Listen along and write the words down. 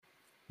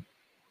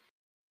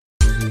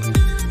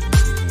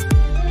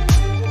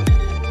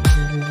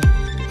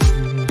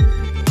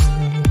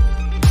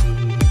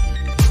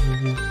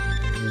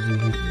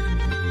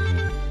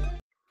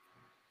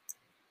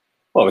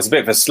Well, it was a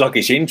bit of a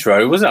sluggish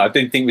intro, wasn't it? I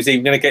didn't think it was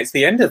even going to get to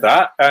the end of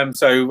that.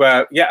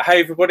 Hey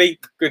everybody,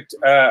 good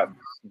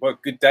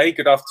day,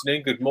 good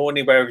afternoon, good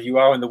morning, wherever you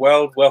are in the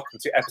world. Welcome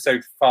to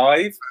episode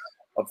 5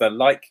 of the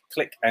Like,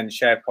 Click and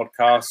Share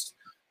podcast.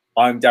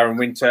 I'm Darren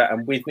Winter,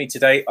 and with me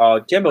today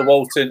are Gemma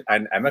Walton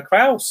and Emma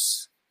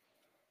Kraus.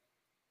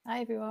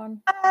 Hi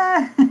everyone.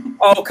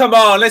 Oh, come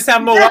on, let's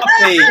have more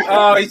upbeat.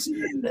 Oh, it's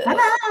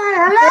hello.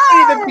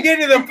 the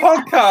beginning of the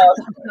podcast.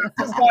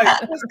 It's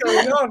like, what's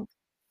going on?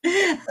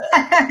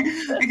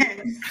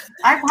 Okay,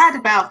 I've had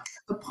about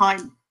a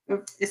pint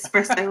of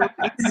espresso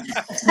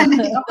and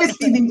I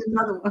obviously need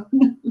another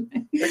one.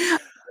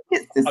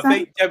 I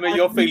think, Gemma,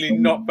 you're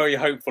feeling not very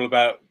hopeful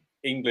about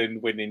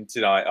England winning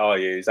tonight, are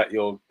you? Is that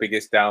your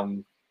biggest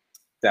down?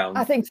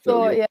 I think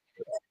so, yeah.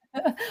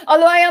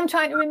 Although I am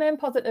trying to remain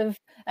positive.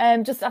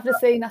 Just after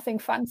seeing, I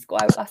think, France go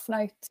out last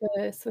night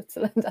to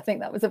Switzerland, I think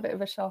that was a bit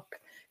of a shock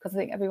because I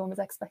think everyone was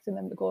expecting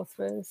them to go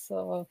through.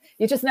 So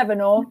you just never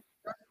know.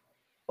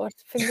 But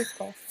fingers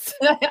crossed.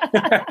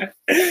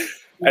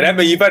 And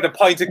Emma, you've had a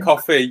pint of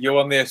coffee. You're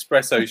on the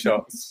espresso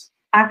shots.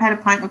 I've had a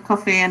pint of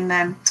coffee, and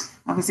I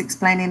was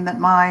explaining that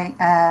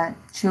my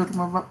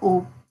children were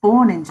all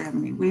born in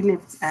Germany. We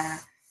lived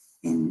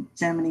in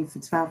Germany for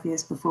 12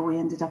 years before we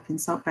ended up in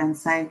Saltburn.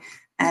 So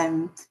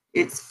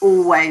it's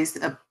always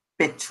a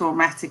bit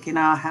traumatic in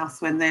our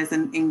house when there's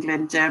an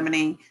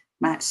England-Germany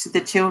match. The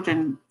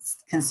children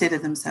consider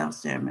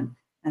themselves German,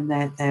 and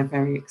they're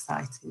very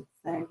excited.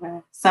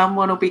 So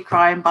someone will be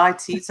crying by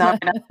tea time.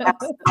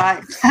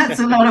 That's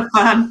a lot of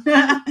fun.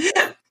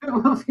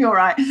 We'll be all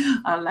right.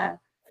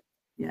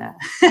 Yeah,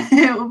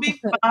 it will be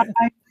fun.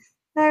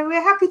 So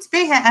we're happy to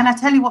be here. And I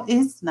tell you what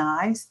is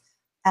nice.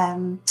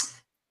 My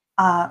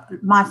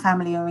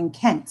family are in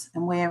Kent,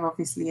 and we're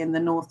obviously in the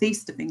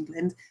northeast of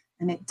England.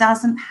 And it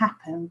doesn't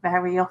happen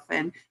very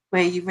often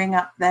where you ring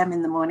up them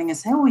in the morning and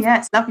say, oh, yeah,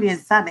 it's lovely and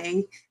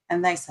sunny.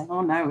 And they say,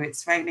 oh, no,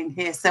 it's raining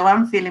here. So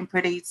I'm feeling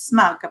pretty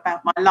smug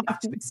about my life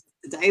choices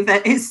today,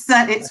 that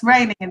it's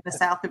raining in the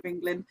south of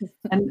England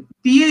and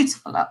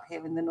beautiful up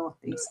here in the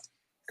northeast.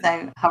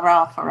 So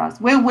hurrah for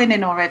us. We're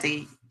winning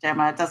already,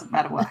 Gemma. It doesn't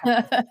matter what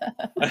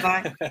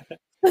happens.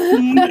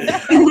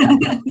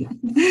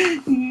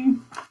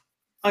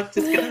 I've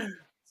just got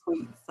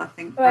tweets, I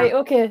think. Right,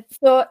 okay.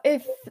 So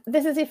if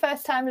this is your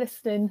first time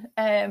listening,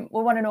 we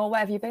want to know, where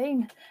have you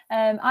been?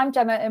 I'm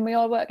Gemma, and we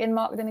all work in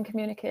marketing and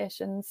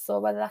communications. So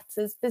whether that's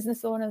as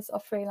business owners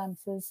or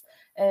freelancers,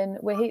 and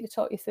we're here to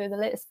talk you through the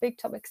latest big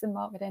topics in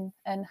marketing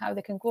and how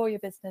they can grow your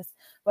business,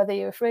 whether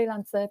you're a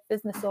freelancer,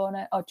 business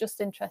owner, or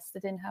just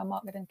interested in how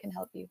marketing can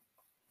help you.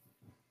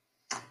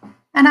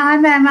 And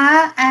I'm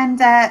Emma, and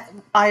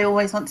I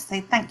always want to say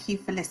thank you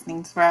for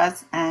listening to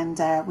us, and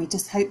we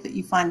just hope that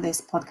you find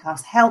this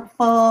podcast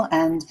helpful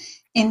and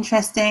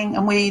interesting,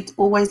 and we'd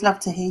always love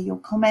to hear your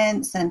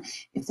comments, and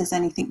if there's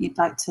anything you'd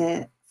like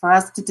for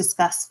us to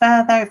discuss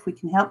further, if we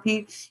can help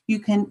you, you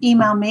can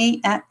email me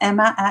at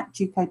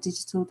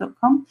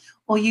emma@jucodigital.com,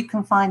 or you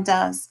can find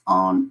us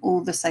on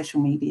all the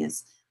social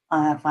medias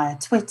via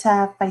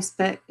Twitter,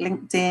 Facebook,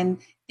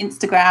 LinkedIn,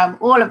 Instagram,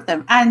 all of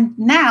them, and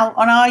now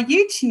on our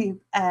YouTube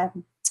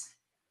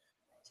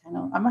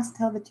channel. I must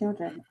tell the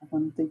children I'm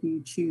on the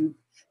YouTube,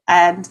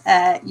 and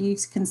you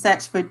can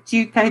search for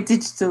Juco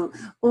Digital.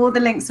 All the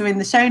links are in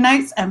the show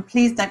notes, and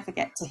please don't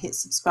forget to hit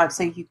subscribe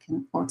so you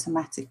can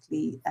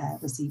automatically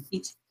receive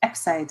each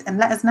episode, and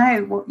let us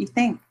know what you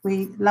think.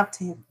 We love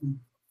to hear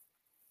from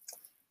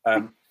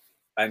you.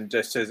 And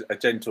just as a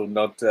gentle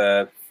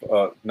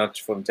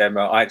nudge from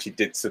Gemma, I actually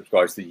did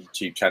subscribe to the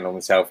YouTube channel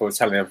myself. I was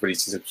telling everybody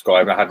to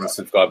subscribe, and I hadn't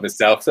subscribed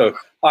myself. So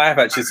I have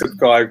actually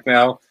subscribed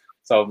now.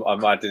 So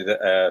I'm added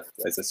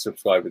as a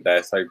subscriber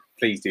there. So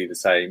please do the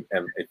same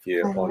if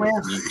you're on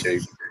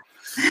YouTube.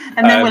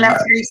 And then we'll have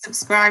 3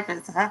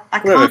 subscribers. Huh?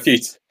 We'll have a few.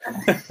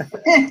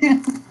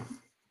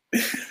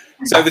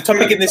 So the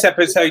topic in this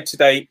episode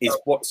today is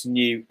what's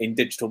new in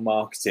digital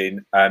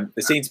marketing. There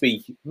seems to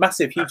be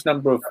huge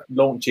number of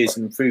launches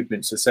and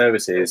improvements of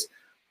services.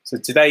 So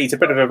today is a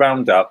bit of a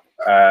roundup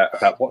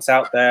about what's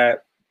out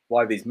there,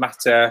 why these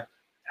matter,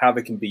 how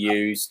they can be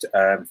used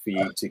for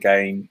you to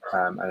gain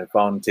an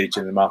advantage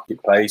in the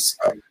marketplace.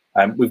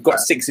 We've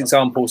got 6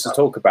 examples to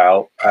talk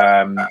about.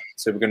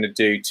 So we're going to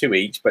do 2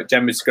 each, but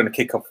Gemma's going to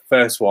kick off the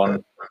first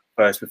one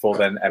first before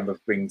then Emma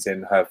brings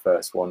in her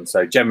first one.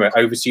 So Gemma,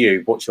 over to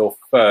you. What's your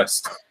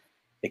first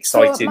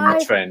exciting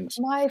trend?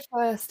 My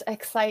first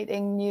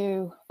exciting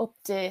new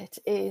update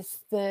is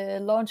the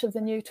launch of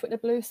the new Twitter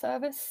Blue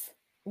service,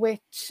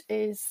 which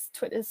is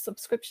Twitter's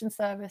subscription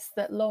service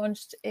that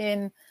launched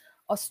in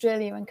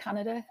Australia and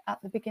Canada at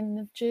the beginning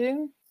of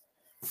June.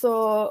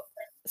 So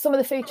some of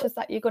the features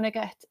that you're going to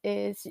get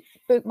is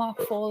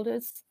bookmark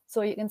folders,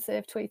 so you can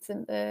save tweets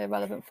in the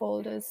relevant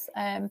folders.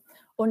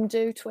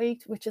 Undo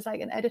tweet, which is like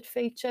an edit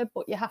feature,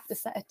 but you have to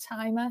set a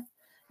timer.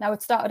 Now,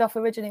 it started off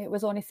originally, it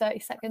was only 30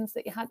 seconds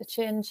that you had to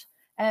change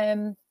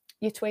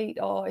your tweet,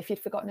 or if you'd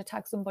forgotten to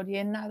tag somebody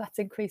in. Now that's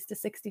increased to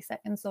 60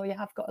 seconds, so you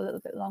have got a little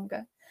bit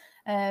longer.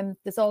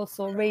 There's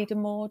also reader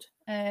mode,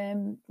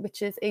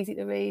 which is easy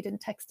to read and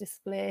text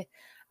display.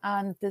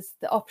 and there's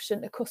the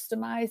option to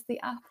customize the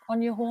app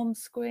on your home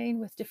screen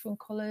with different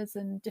colors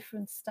and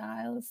different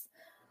styles.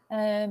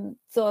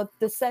 So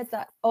they said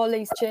that all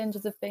these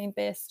changes have been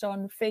based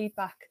on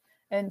feedback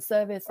and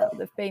surveys that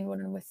they've been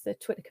running with the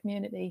Twitter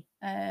community.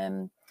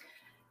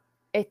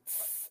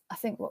 It's, I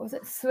think, what was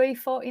it,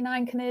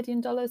 $3.49 Canadian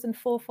dollars and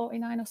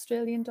 $4.49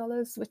 Australian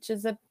dollars, which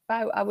is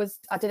about,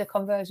 I did a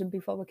conversion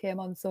before we came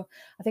on, so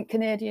I think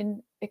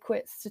Canadian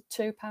equates to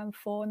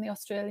 £2.04 and the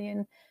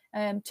Australian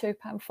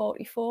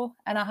 £2.44.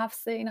 And I have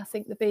seen, I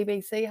think the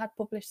BBC had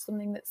published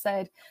something that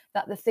said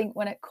that they think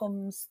when it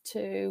comes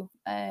to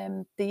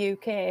the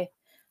UK,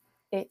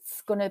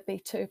 it's going to be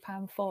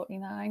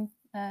 £2.49.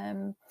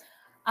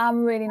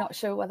 I'm really not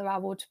sure whether I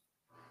would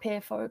pay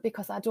for it,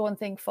 because I don't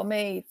think for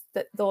me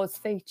that those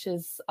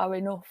features are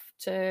enough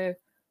to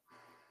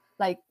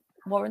like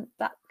warrant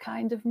that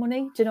kind of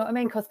money. Do you know what I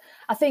mean? Because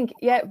I think,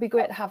 yeah, it would be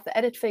great to have the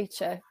edit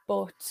feature,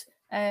 but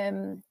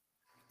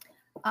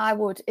I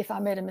would, if I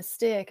made a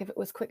mistake, if it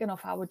was quick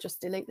enough, I would just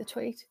delete the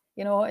tweet.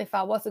 You know, if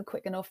I wasn't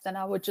quick enough, then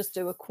I would just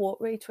do a quote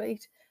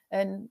retweet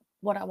and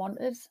what I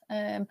wanted.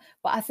 But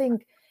I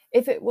think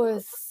if it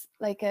was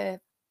like a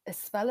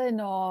spelling,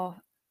 or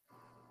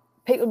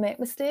people make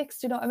mistakes,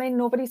 do you know what I mean?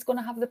 Nobody's going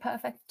to have the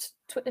perfect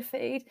Twitter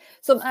feed.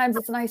 Sometimes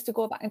it's nice to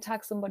go back and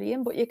tag somebody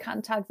in, but you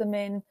can tag them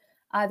in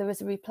either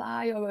as a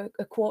reply or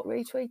a quote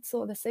retweet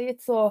so they see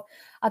it. So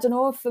I don't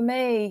know, for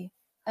me,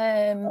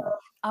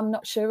 I'm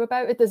not sure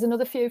about it. There's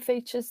another few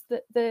features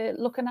that they're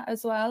looking at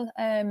as well.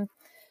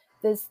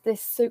 There's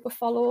this super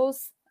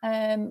follows,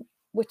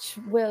 which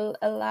will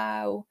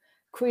allow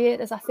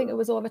creators, I think it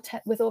was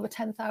with over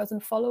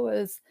 10,000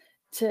 followers,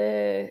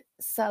 to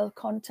sell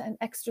content,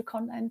 extra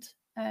content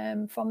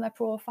from their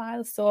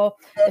profile. So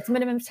it's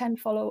minimum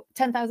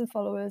 10,000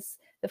 followers.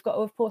 They've got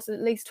to have posted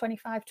at least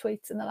 25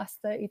 tweets in the last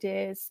 30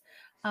 days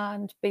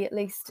and be at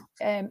least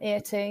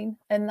 18.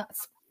 And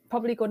that's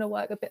probably going to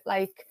work a bit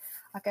like,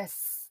 I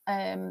guess,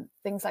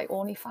 things like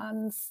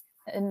OnlyFans,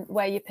 and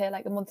where you pay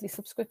like a monthly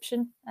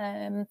subscription.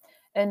 And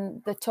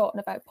they're talking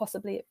about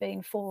possibly it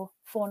being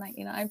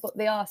 $4.99, but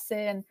they are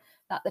saying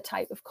that the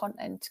type of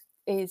content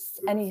is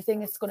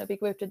anything. It's going to be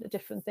grouped into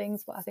different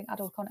things, but I think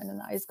adult content and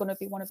that is going to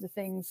be one of the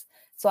things.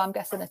 So I'm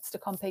guessing it's to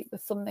compete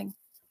with something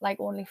like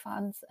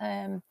OnlyFans.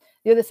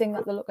 The other thing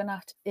that they're looking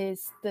at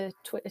is the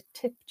Twitter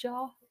tip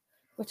jar,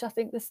 which I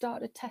think they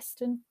started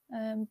testing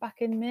back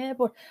in May.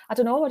 But I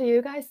don't know, what do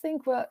you guys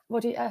think? What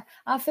do you,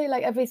 I feel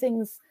like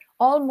everything's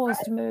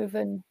almost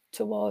moving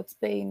towards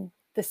being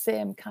the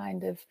same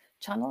kind of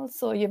channel.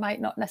 So you might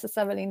not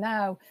necessarily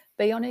now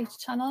be on each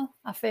channel.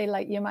 I feel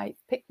like you might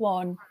pick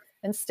one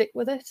and stick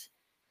with it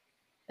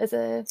as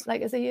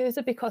a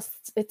user, because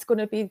it's going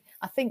to be,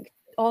 I think,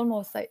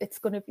 almost like it's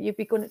going to be, you'd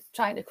be going to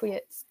trying to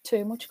create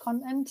too much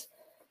content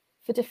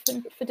for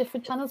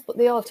different channels. But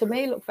they all, to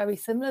me, look very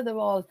similar. They're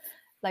all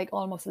like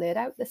almost laid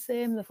out the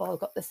same. They've all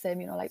got the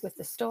same, you know, like with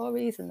the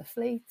stories and the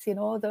fleets, you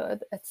know.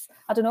 It's,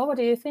 I don't know, what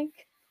do you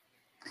think?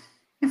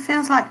 It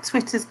feels like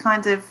Twitter's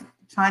kind of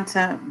trying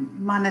to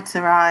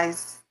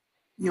monetize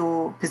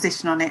your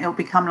position on it. It'll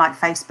become like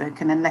Facebook,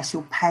 and unless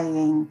you're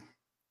paying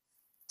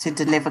to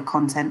deliver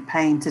content,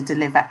 paying to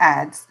deliver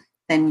ads,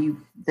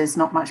 then there's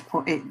not much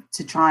point.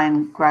 To try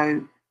and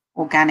grow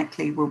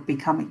organically will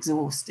become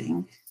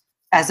exhausting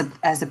as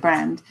a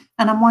brand.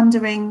 And I'm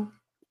wondering,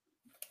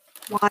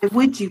 why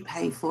would you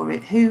pay for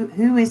it?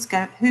 Who is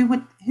that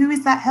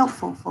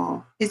helpful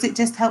for? Is it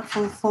just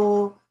helpful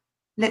for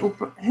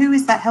who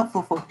is that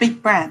helpful for?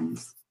 Big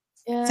brands?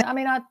 Yeah, so I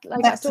mean, I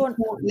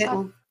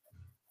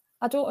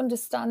don't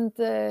understand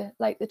the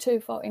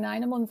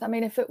 $2.49 a month. I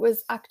mean, if it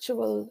was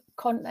actual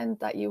content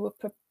that you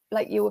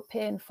were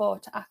paying for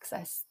to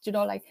access, do you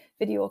know, like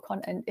video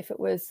content, if it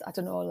was, I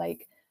don't know,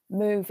 like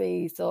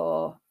movies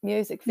or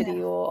music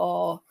video,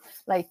 or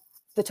like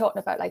they're talking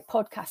about like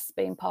podcasts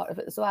being part of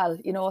it as well,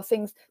 you know,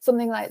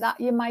 something like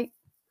that. You might,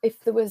 if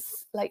there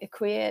was like a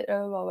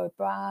creator or a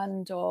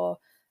brand or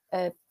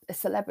a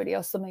celebrity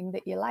or something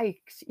that you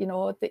liked, you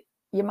know, that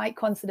you might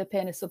consider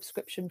paying a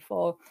subscription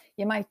for,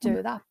 you might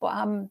do that. But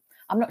I'm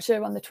not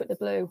sure on the Twitter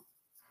Blue.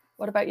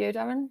 What about you,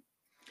 Darren?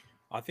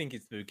 I think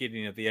it's the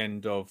beginning of the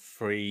end of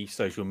free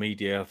social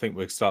media. I think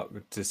we're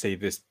going to see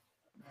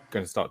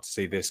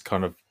this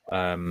kind of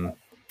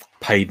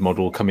paid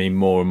model coming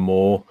more and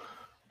more.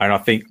 And I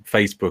think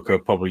Facebook are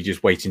probably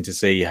just waiting to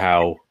see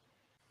how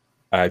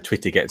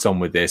Twitter gets on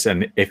with this.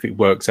 And if it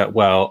works out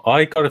well,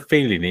 I got a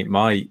feeling it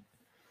might.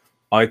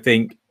 I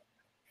think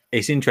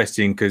it's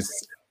interesting because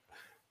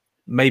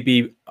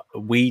maybe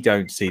we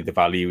don't see the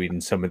value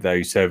in some of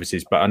those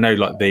services, but I know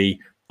like the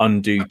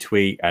undo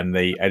tweet and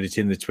the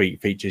editing the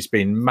tweet feature has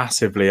been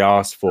massively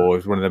asked for.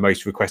 It's one of the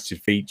most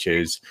requested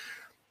features.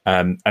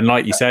 And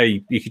like you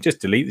say, you can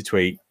just delete the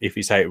tweet if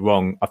you say it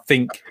wrong. I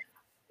think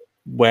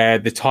where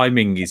the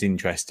timing is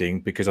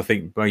interesting, because I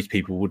think most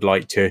people would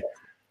like to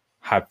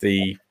have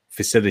the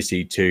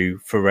facility to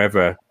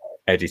forever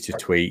edit a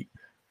tweet.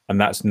 And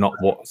that's not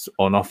what's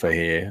on offer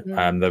here.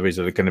 There is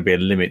going to be a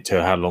limit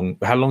to how long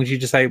did you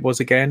just say it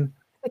was again?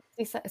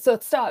 60 seconds. So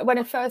it started when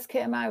it first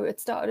came out. It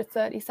started at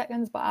 30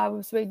 seconds, but I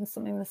was reading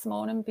something this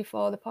morning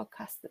before the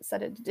podcast that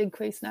said it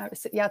increased now.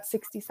 You had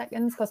 60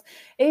 seconds, because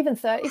even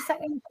 30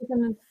 seconds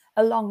isn't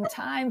a long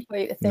time for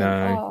you to think,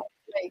 No.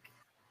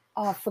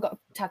 I forgot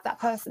to tag that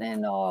person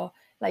in, or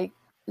like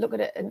look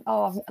at it and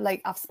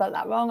I've spelled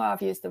that wrong, or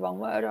I've used the wrong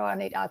word, or I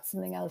need to add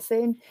something else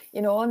in,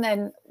 and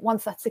then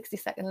once that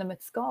 60-second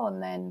limit's gone,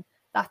 then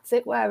that's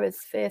it. Whereas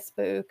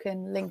Facebook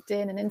and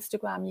LinkedIn and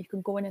Instagram, you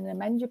can go in and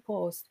amend your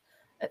post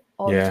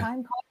all the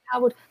time.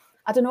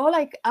 I don't know,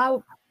 like I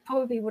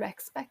probably would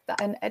expect that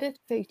an edit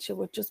feature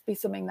would just be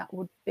something that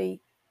would be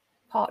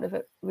part of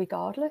it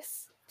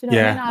regardless. Do you know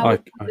what I mean? I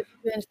would find it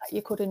strange that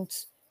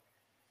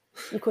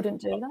you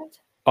couldn't do that.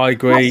 I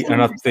agree,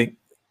 and I think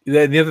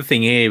the other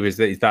thing here is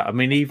that I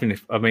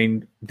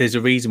mean, there's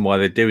a reason why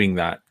they're doing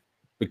that,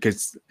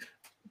 because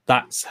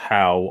that's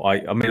how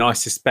I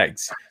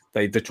suspect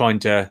they're trying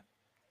to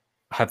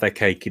have their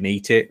cake and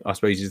eat it, I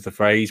suppose is the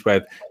phrase,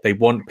 where they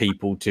want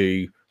people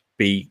to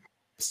be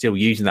still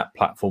using that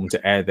platform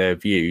to air their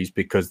views,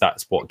 because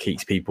that's what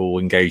keeps people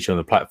engaged on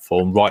the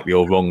platform, rightly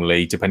or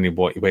wrongly, depending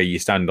on where you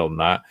stand on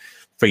that.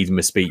 Freedom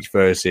of speech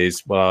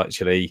versus, well,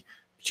 actually,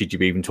 should you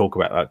even talk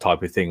about that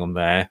type of thing on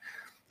there?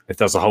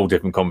 That's a whole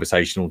different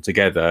conversation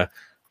altogether.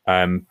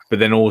 But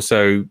then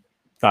also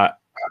that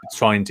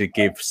trying to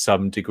give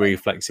some degree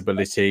of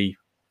flexibility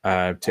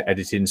to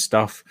editing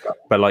stuff.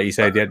 But like you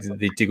say,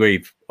 the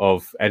degree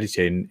of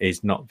editing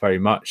is not very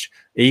much.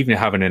 Even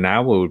having an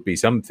hour would be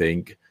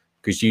something,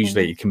 because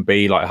usually it can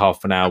be like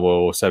half an hour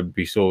or so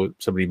before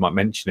somebody might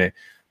mention it.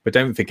 But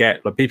don't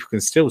forget, like, people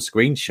can still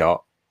screenshot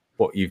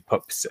what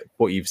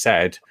you've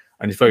said,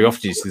 and it's very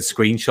often it's the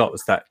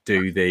screenshots that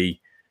do the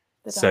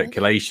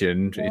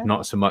circulation. It's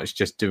not so much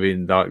just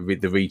doing that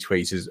with the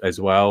retweets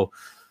as well.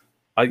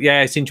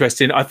 It's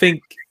interesting. I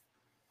think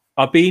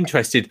I'd be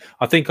interested.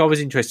 I think I was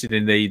interested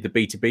in the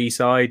B2B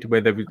side,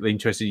 where they're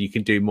interested. You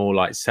can do more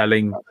like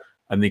selling,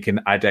 and they can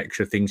add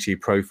extra things to your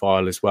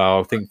profile as well.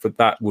 I think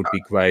that would be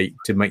great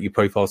to make your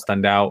profile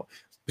stand out,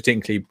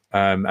 particularly.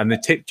 And the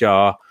tip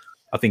jar,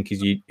 I think,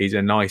 is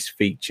a nice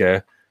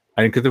feature,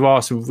 and because there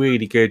are some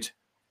really good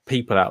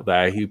people out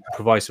there who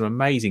provide some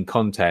amazing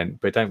content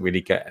but don't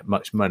really get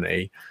much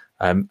money.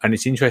 And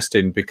it's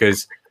interesting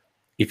because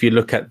if you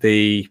look at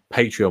the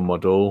Patreon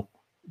model,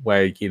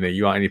 where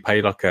you only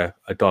pay like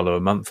 $1 a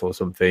month or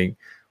something,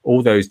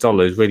 all those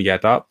dollars really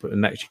add up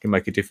and actually can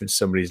make a difference to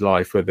somebody's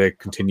life where they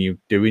continue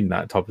doing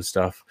that type of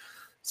stuff.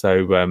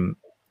 So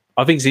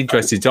I think it's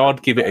interesting. So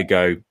I'd give it a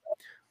go,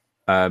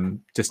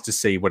 just to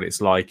see what it's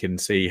like and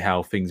see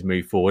how things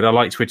move forward. I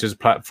like Twitter as a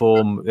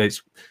platform.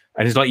 It's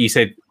like you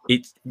said,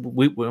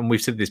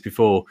 we've said this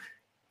before,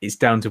 it's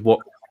down to what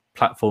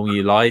platform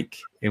you like,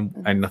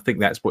 and I think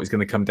that's what it's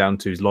going to come down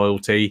to, is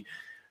loyalty.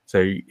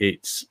 So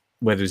it's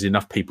whether there's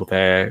enough people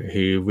there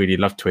who really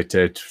love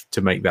Twitter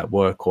to make that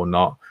work or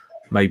not.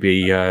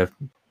 Maybe we'll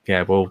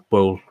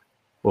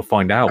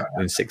find out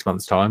in 6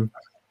 months' time.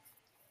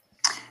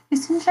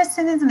 It's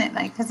interesting, isn't it,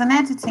 though? Because an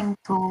editing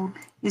tool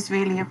is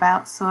really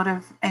about sort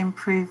of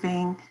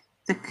improving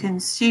the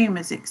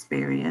consumer's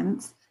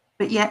experience,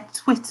 but yet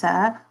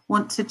Twitter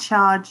want to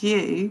charge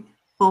you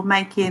for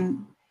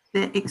making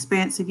the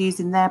experience of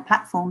using their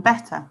platform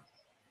better.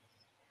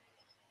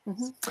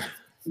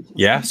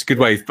 Yeah, it's a good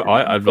way.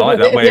 I like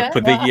that way of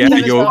putting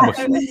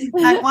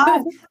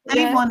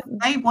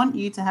They want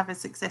you to have a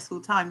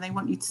successful time. They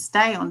want you to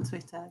stay on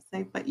Twitter.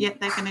 But yet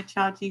they're going to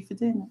charge you for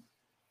doing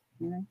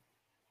it.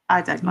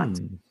 I don't like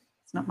it.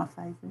 It's not my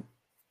favourite. I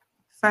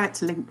prefer it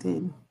to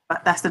LinkedIn,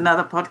 but that's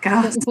another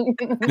podcast.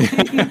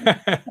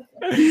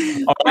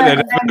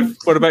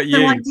 What about you?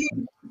 So I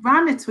do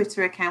run a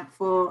Twitter account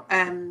for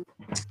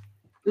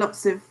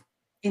lots of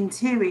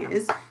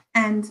interiors,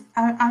 and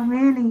I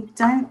really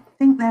don't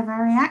think they're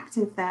very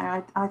active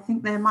there. I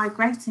think they're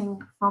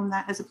migrating from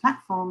that as a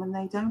platform, and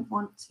they don't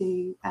want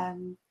to.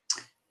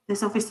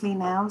 There's obviously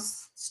now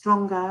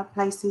stronger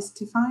places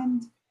to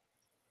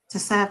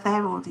serve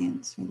their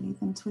audience, really,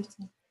 than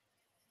Twitter.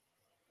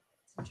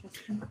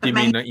 Do you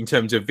mean in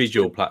terms of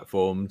visual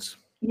platforms?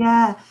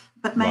 Yeah,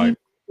 but maybe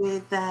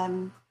with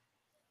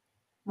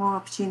more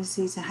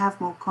opportunity to have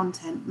more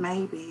content,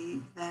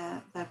 maybe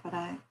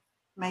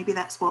maybe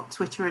that's what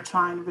Twitter are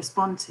trying to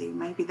respond to.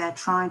 Maybe they're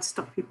trying to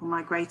stop people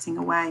migrating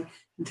away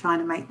and trying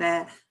to make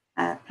their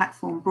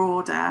platform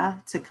broader,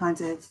 to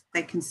kind of,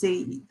 they can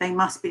see, they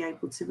must be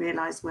able to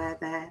realise where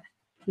they're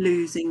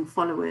losing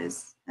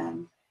followers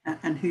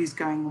and who's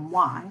going and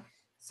why.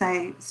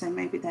 So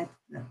maybe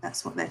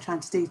that's what they're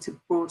trying to do, to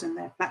broaden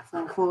their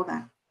platform for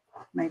that.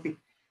 Maybe.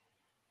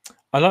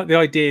 I like the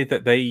idea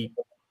that they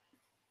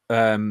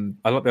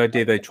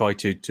try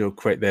to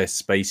create their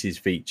Spaces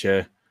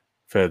feature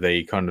for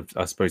the kind of,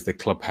 I suppose, the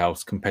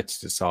Clubhouse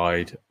competitor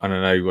side. I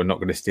don't know, we're not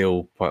going to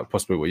steal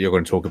possibly what you're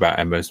going to talk about,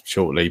 Emma,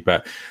 shortly,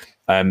 but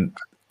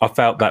I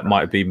felt that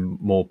might be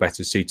more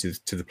better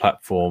suited to the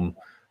platform.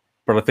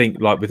 But I think,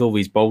 like with all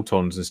these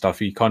bolt-ons and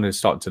stuff, you kind of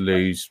start to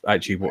lose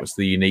actually what's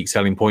the unique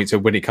selling point. So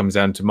when it comes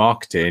down to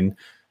marketing,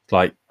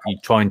 like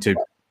you're trying to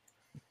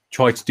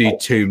do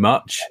too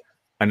much,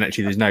 and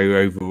actually there's no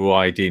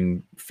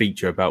overriding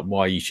feature about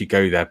why you should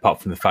go there, apart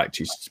from the fact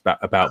it's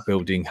about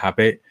building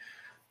habit.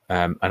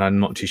 And I'm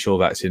not too sure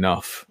that's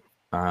enough.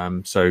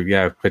 So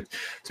we're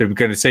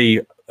going to see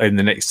in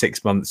the next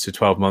 6 months to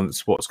 12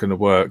 months what's going to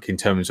work in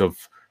terms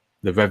of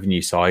the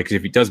revenue side, because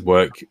if it does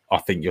work, I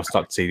think you'll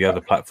start to see the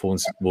other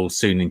platforms will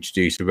soon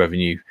introduce a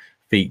revenue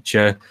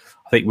feature.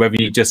 I think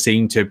revenue just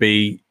seemed to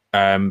be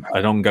an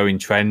ongoing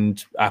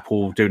trend.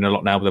 Apple doing a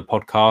lot now with the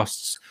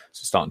podcasts,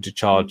 so starting to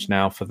charge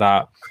now for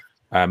that.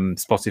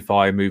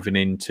 Spotify moving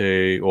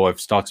into, or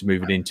have started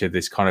moving into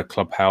this kind of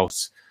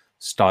Clubhouse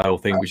style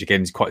thing, which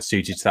again is quite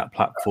suited to that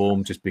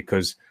platform, just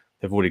because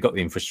they've already got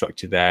the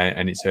infrastructure there,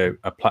 and it's a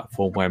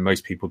platform where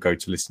most people go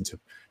to listen to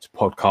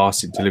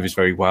podcasts. It delivers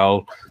very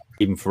well.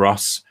 Even for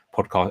us,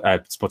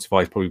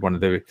 Spotify is probably one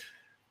of the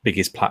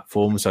biggest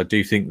platforms. I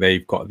do think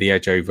they've got the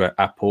edge over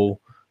Apple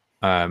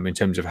in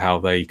terms of how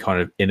they kind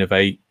of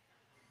innovate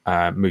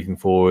moving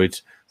forward.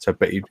 So,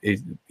 but I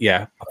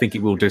think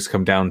it will just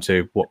come down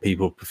to what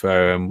people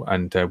prefer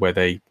and where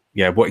they,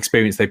 what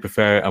experience they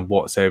prefer and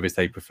what service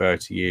they prefer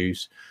to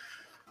use.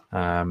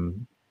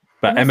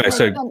 But Emma,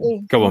 so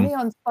go on.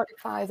 On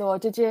Spotify, though,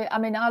 did you? I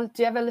mean,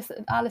 do you ever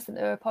listen? I listen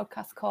to a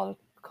podcast called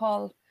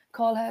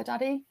Call Her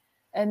Daddy,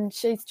 and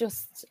she's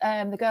just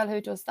the girl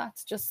who does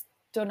that's just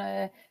done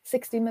a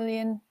 $60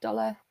 million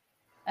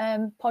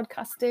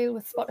podcast deal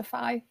with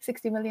Spotify.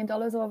 $60 million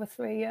over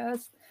 3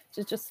 years.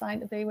 She's just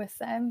signed to be with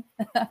them.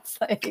 That's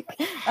a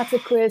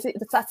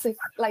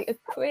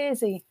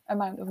crazy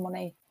amount of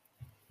money.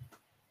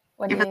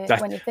 When you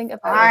think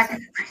about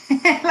it,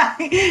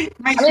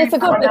 it's a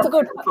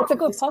good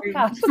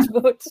podcast,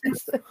 but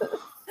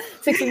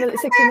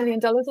 $60 million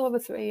over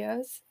 3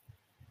 years.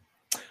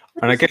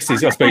 And I guess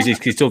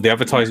it's all the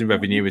advertising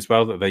revenue as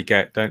well that they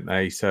get, don't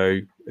they? So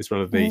as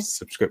well as these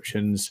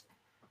subscriptions,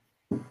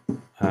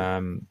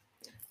 there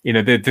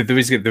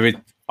is.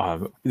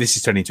 This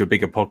is turning into a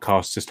bigger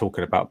podcast, just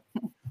talking about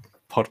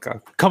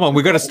podcast. Come on,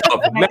 we've got to stop.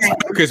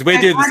 Because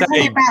we're doing the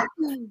same.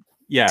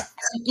 Yeah.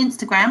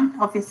 Instagram,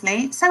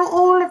 obviously. So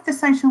all of the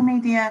social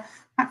media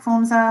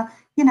platforms are,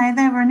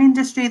 they're an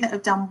industry that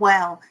have done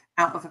well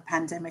out of a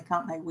pandemic,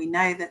 aren't they? We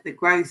know that the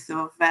growth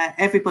of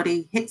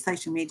everybody hit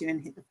social media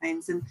and hit the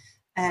phones,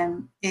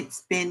 and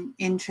it's been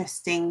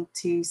interesting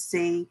to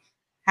see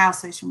how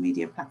social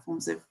media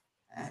platforms have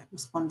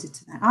responded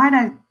to that. I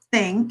don't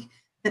think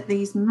that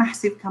these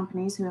massive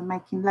companies who are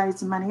making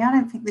loads of money, I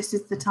don't think this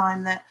is the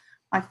time that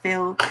I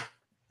feel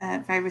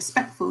very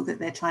respectful that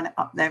they're trying to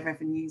up their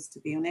revenues,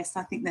 to be honest.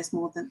 I think there's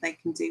more that they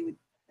can do with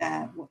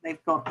what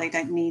they've got. They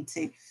don't need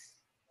to.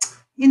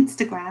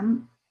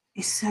 Instagram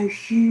is so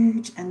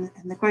huge and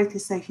the growth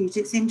is so huge.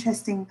 It's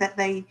interesting that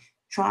they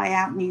try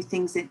out new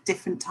things at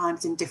different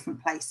times in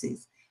different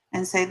places.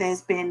 And so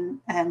there's been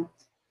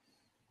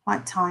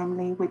quite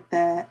timely with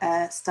the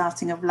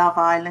starting of Love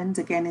Island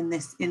again in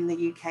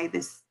the UK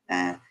this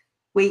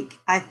week.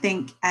 I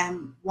think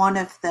one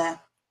of the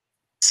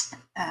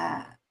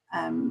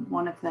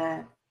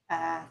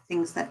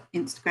things that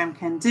Instagram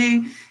can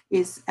do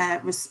is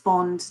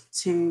respond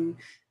to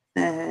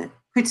the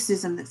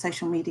criticism that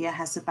social media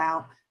has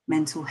about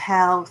mental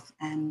health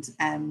and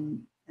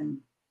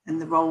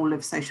the role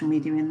of social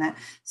media in that.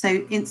 So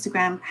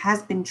Instagram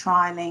has been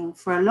trialing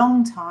for a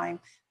long time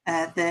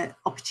the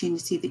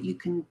opportunity that you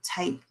can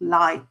take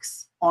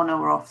likes on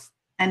or off.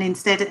 And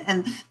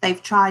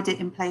they've tried it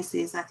in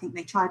places. I think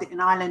they tried it in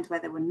Ireland where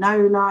there were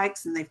no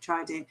likes, and they've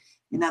tried it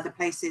in other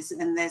places,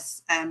 and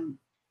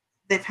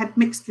they've had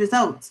mixed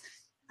results.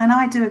 And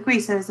I do agree.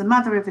 So as a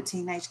mother of a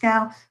teenage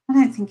girl, I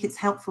don't think it's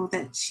helpful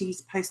that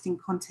she's posting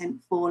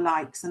content for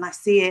likes, and I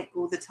see it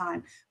all the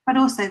time. But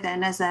also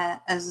then as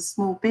a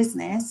small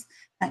business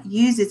that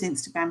uses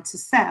Instagram to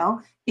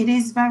sell, it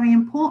is very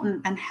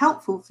important and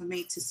helpful for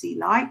me to see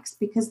likes,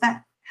 because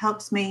that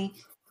helps me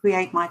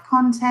create my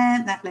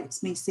content, that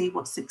lets me see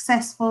what's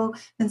successful.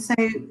 And so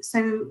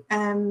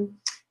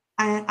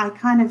I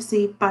kind of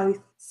see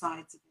both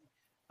sides of it.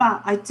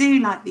 But I do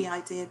like the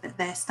idea that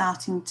they're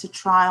starting to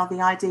trial the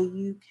idea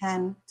you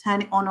can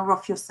turn it on or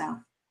off yourself.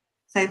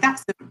 So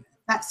that's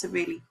a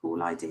really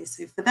cool idea.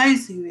 So for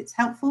those who it's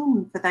helpful,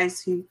 and for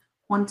those who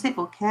want it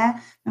or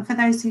care, and for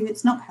those who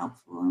it's not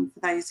helpful, and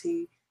for those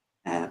who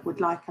would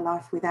like a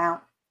life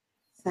without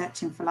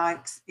searching for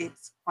likes,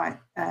 it's quite.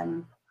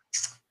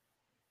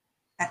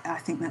 I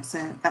think that's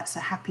a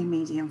happy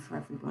medium for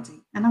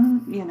everybody.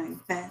 And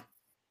the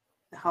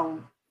whole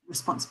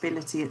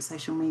responsibility at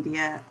social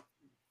media.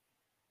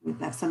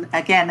 That's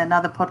again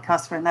another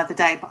podcast for another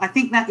day. But I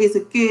think that is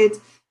a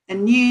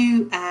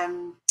new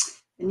thing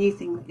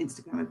that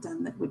Instagram have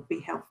done that would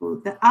be helpful.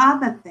 The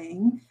other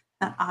thing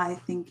that I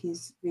think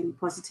is really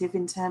positive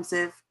in terms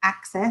of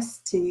access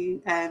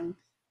to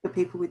for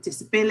people with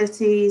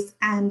disabilities,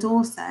 and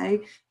also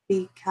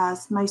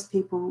because most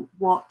people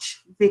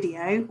watch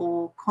video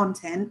or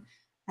content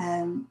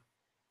on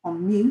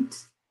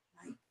mute,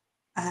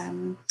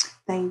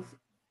 they've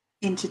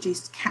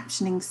introduced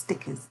captioning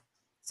stickers.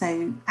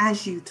 So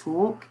as you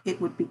talk, it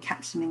would be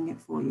captioning it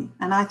for you.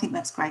 And I think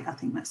that's great. I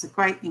think that's a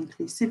great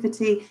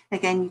inclusivity.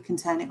 Again, you can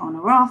turn it on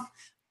or off.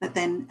 But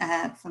then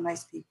for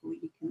most people,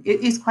 it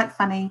is quite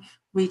funny,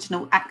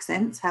 regional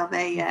accents, how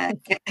they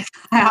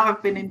how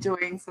I've been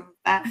enjoying some of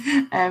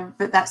that.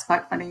 But that's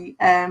quite funny.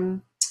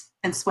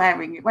 And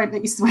swearing, it won't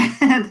let you swear.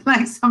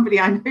 Like somebody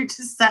I know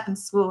just sat and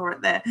swore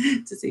at there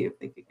to see if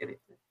they could get it.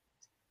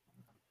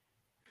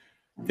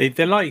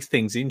 The likes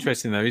thing's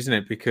interesting though, isn't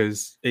it?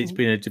 Because it's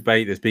been a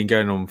debate that's been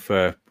going on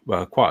for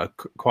quite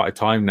a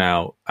time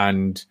now,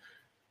 and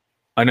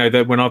I know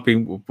that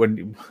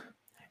when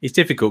it's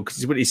difficult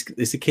because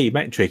it's a key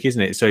metric,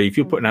 isn't it? So if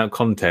you're putting out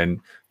content,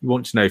 you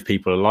want to know if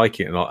people are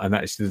liking it or not, and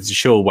that's a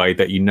sure way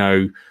that you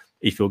know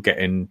if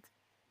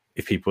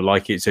people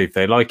like it. So if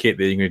they like it,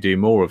 then you're going to do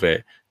more of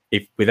it.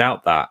 If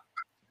without that,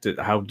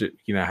 how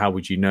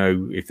would you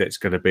know if that's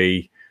going to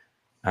be?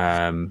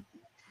 Why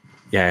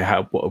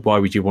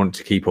would you want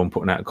to keep on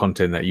putting out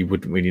content that you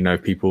wouldn't really know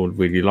if people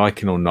really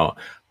liking or not?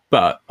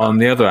 But on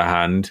the other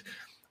hand,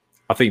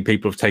 I think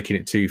people have taken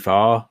it too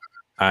far.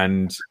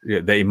 And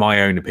in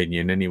my own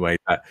opinion, anyway,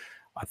 that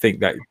I think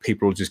that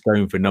people are just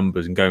going for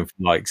numbers and going for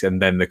likes, and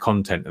then the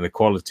content and the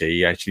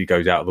quality actually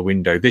goes out of the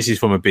window. This is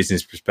from a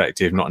business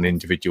perspective, not an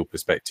individual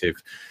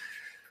perspective.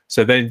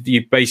 So then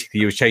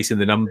you're chasing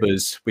the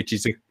numbers, which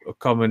is a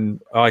common,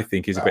 I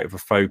think, is a bit of a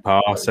faux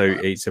pas. So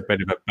it's a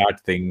bit of a bad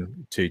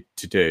thing to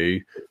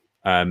do,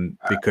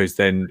 because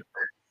then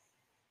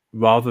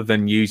rather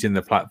than using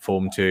the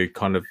platform to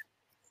kind of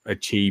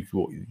achieve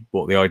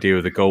what the idea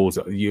of the goals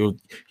are, you're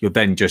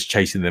then just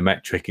chasing the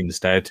metric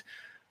instead,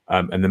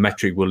 and the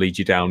metric will lead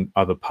you down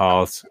other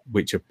paths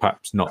which are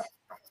perhaps not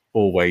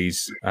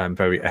always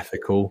very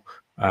ethical,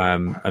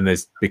 and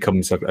there's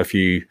becomes a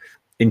few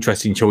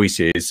interesting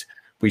choices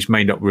which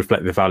may not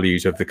reflect the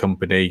values of the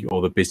company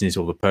or the business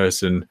or the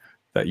person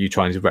that you're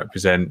trying to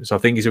represent. So I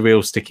think it's a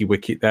real sticky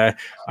wicket there,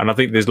 and I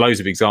think there's loads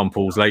of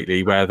examples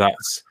lately where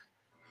that's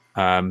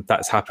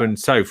happened.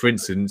 So, for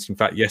instance, in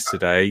fact,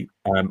 yesterday,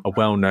 a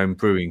well-known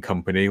brewing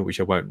company, which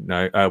I won't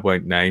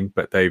name,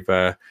 but they've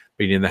been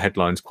in the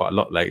headlines quite a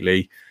lot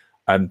lately,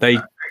 and they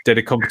did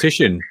a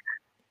competition,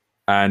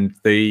 and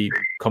the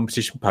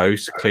competition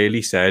post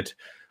clearly said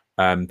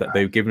that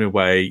they were giving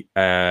away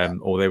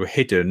or they were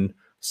hidden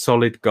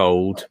solid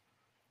gold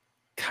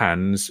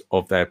cans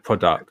of their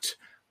product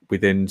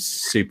within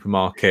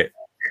supermarket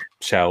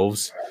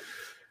shelves.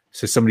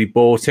 So somebody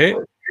bought it,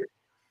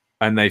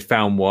 and they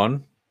found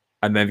one,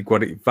 and then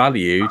got it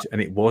valued,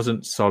 and it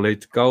wasn't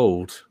solid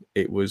gold.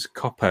 It was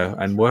copper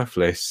and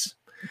worthless.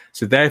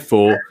 So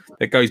therefore,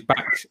 that goes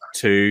back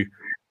to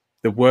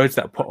the words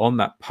that put on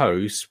that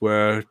post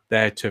were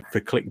there for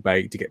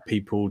clickbait, to get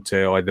people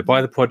to either buy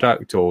the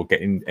product or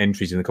get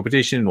entries in the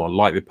competition or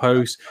like the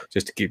post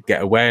just to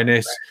get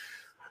awareness.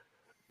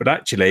 But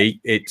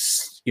actually,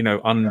 it's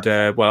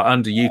under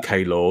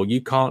UK law, you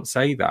can't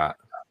say that.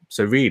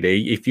 So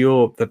really, if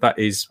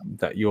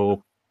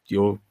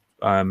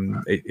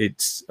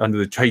it's under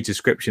the Trade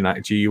Description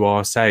Act, you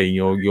are saying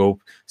you're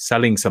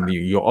selling something,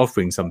 you're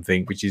offering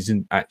something which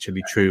isn't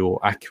actually true or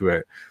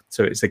accurate.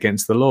 So it's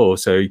against the law.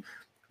 So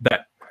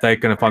that they're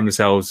going to find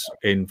themselves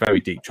in very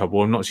deep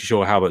trouble. I'm not so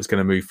sure how that's going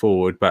to move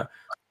forward, but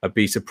I'd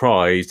be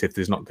surprised if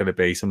there's not going to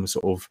be some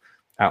sort of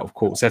out of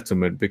court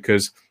settlement,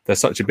 because they're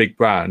such a big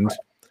brand,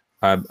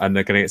 and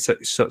they're going to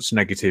get such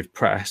negative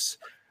press.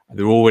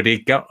 They've already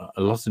got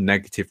a lot of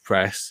negative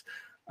press.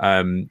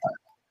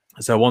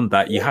 So on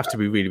that, you have to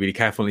be really, really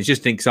careful. And it's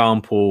just an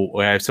example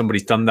where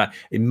somebody's done that.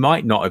 It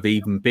might not have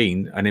even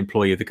been an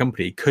employee of the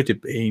company. It could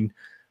have been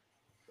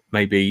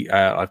maybe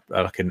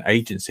like an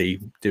agency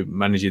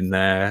managing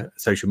their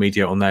social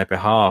media on their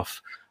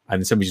behalf.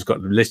 And somebody just got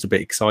a little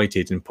bit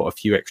excited and put a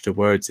few extra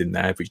words in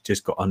there, which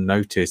just got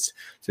unnoticed.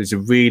 So it's a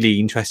really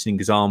interesting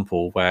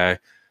example where,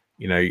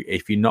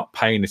 if you're not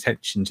paying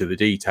attention to the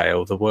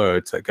detail, the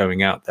words that are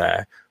going out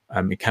there,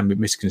 it can be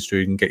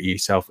misconstrued and get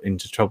yourself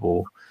into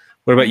trouble.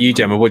 What about you,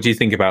 Gemma? What do you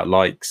think about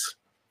likes?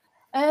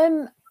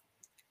 I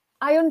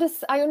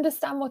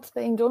understand what's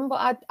being done,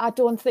 but I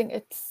don't think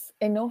it's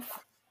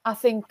enough. I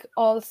think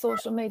all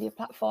social media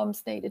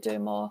platforms need to do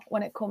more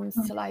when it comes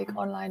to like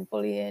online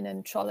bullying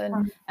and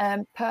trolling.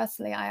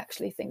 Personally, I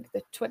actually think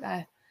that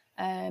Twitter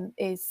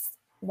is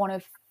one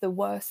of the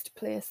worst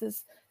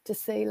places to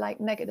see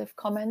like negative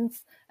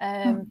comments.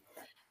 My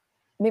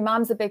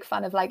mum's a big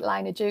fan of like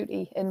Line of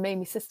Duty, and me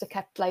and my sister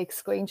kept like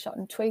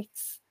screenshotting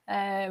tweets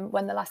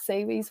when the last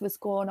series was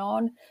going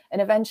on,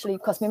 and eventually,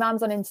 because my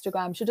mum's on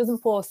Instagram, she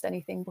doesn't post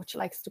anything, but she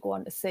likes to go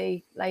on to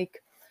see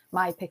like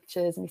my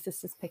pictures and my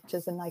sister's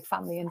pictures and like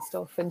family and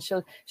stuff, and she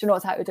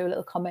knows how to do a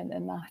little comment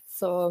in that.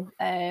 So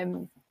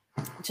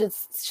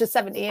she's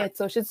 78,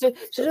 so she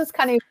just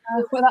can't even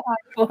with an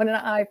iPhone and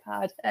an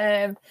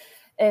iPad.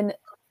 And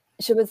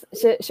she was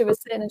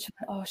saying,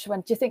 and she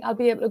went, do you think I'll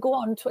be able to go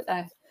on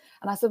Twitter?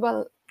 And I said,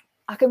 well,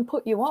 I can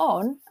put you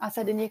on. I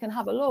said, and you can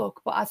have a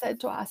look. But I said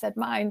to her, I said,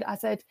 mind. I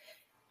said,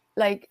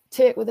 like,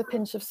 take with a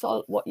pinch of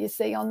salt what you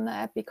see on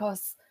there,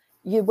 because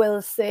you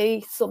will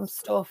see some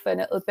stuff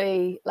and it'll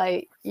be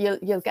like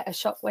you'll get a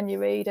shock when you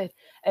read it.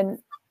 And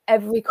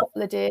every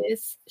couple of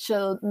days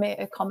she'll make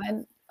a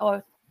comment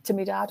or to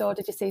my dad, "Oh,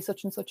 did you see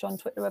such and such on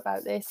Twitter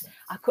about this?"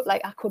 I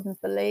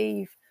couldn't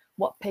believe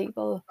what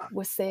people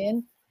were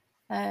saying.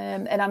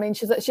 And I mean,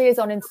 she is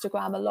on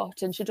Instagram a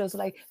lot, and she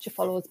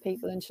follows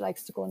people, and she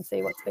likes to go and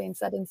see what's being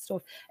said and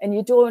stuff. And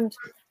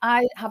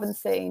I haven't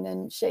seen,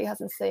 and she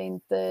hasn't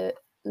seen the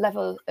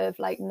level of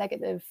like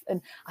negative.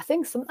 And I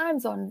think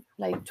sometimes on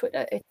like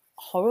Twitter, it's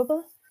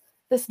horrible,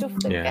 the stuff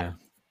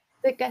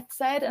that gets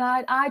said.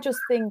 And I just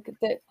think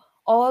that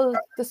all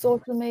the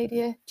social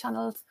media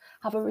channels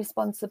have a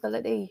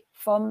responsibility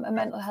from a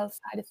mental health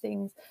side of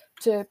things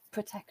to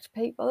protect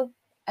people.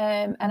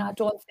 And I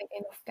don't think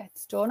enough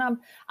gets done.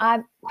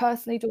 I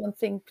personally don't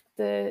think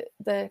the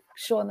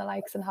showing the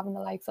likes and having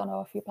the likes on or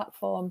off your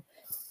platform,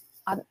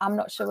 I'm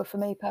not sure for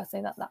me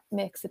personally that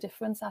makes a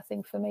difference. I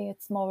think for me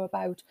it's more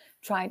about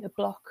trying to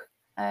block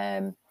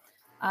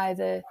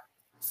either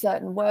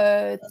certain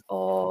words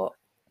or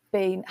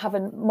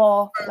having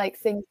more like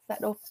things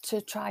set up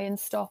to try and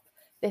stop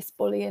this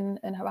bullying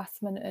and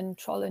harassment and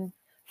trolling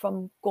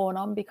from going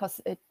on, because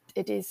it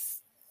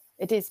is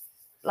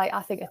like,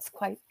 I think it's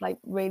quite like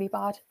really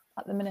bad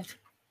at the minute.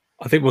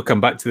 I think we'll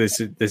come back to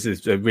this. This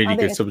is a really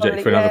good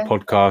subject for another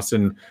podcast,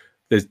 and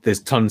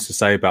there's tons to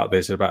say about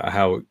this, about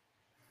how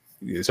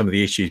some of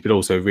the issues, but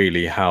also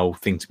really how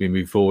things can be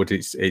moved forward.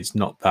 It's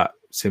not that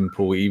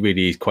simple. It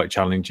really is quite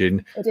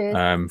challenging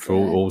for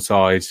all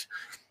sides.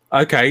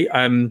 Okay.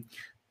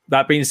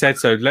 That being said,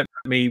 so let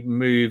me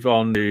move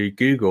on to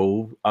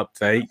Google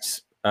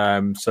updates.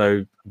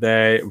 So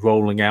they're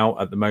rolling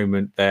out at the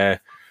moment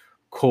their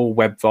Core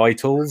Web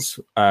Vitals.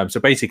 So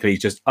basically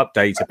just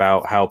updates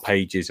about how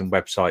pages and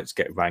websites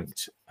get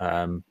ranked.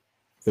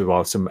 There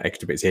are some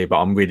extra bits here, but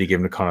I'm really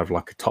giving a kind of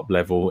like a top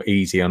level,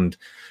 easy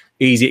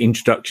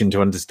introduction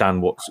to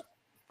understand what's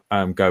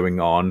going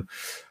on.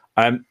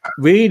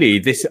 Really,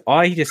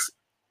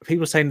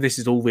 people saying this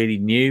is all really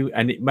new,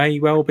 and it may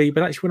well be,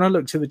 but actually when I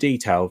look to the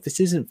detail, this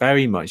isn't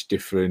very much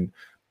different.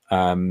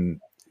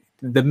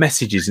 The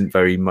message isn't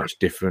very much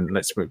different,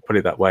 let's put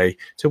it that way,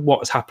 to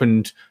what's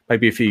happened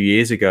maybe a few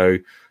years ago.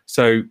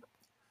 So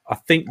I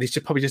think this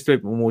is probably just a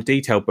little bit more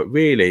detail, but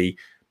really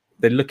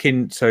they're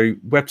looking, so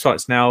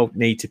websites now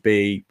need to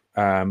be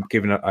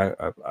given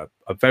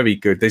a very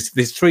good,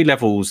 there's 3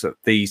 levels that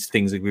these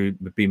things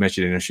would be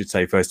measured in, I should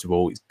say. First of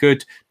all, it's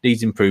good,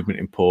 needs improvement,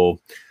 and poor.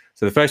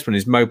 So the first one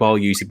is mobile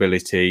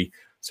usability.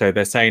 So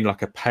they're saying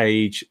like a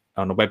page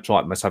on a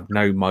website must have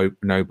no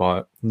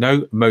mobile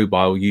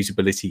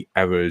usability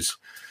errors.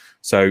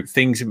 So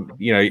things,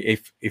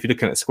 if you're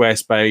looking at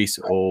Squarespace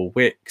or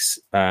Wix,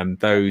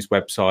 those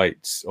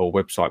websites or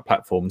website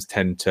platforms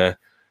tend to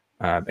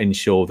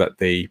ensure that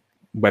the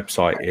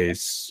website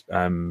is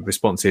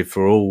responsive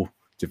for all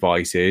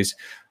devices.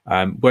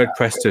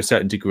 WordPress to a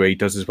certain degree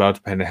does as well,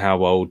 depending on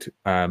how old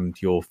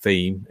your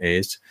theme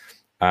is.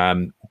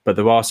 But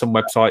there are some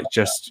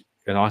websites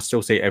and I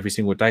still see it every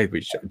single day,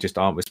 which just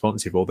aren't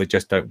responsive, or they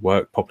just don't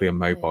work properly on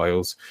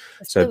mobiles.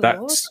 So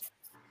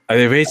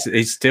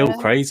it's still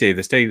crazy.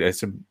 There's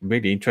some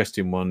really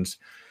interesting ones.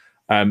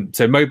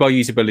 So mobile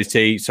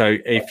usability. So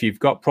if you've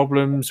got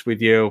problems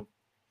with your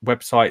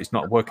website, it's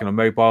not working on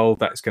mobile,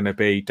 that's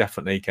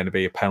definitely going to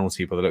be a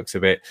penalty by the looks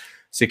of it.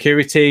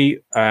 Security,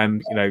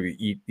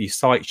 your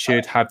site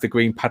should have the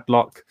green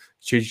padlock.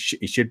 It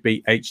should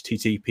be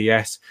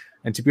HTTPS.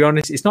 And to be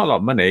honest, it's not a lot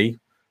of money.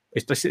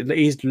 It's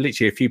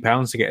literally a few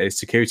pounds to get a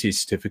security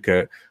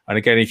certificate. And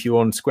again, if you're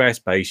on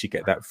Squarespace, you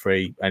get that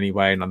free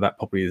anyway. And that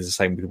probably is the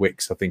same with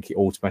Wix. I think it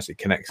automatically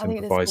connects and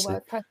provides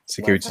a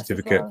security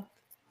certificate. Well.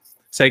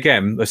 So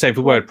again, the same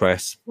for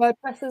WordPress.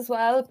 WordPress as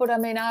well. But I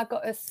mean, I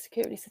got a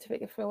security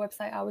certificate for a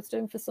website I was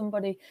doing for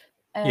somebody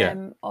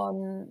on,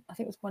 I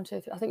think it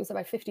was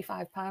about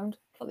 £55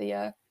 for the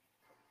year.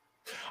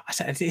 I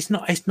said it's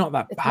not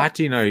that bad,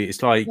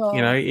 It's like,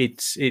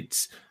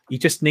 it's you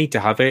just need to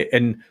have it.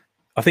 And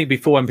I think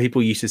before, when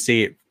people used to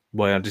see it,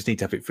 well, I just need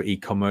to have it for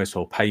e-commerce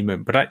or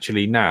payment. But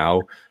actually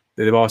now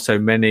there are so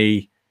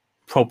many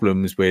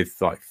problems with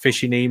like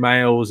phishing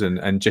emails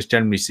and just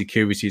generally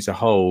security as a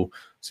whole.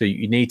 So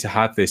you need to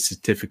have this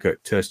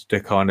certificate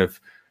to kind of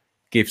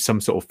give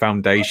some sort of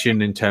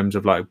foundation in terms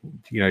of like,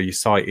 your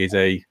site is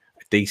a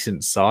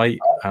decent site.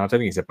 And I don't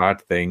think it's a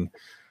bad thing.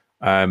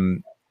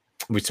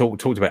 We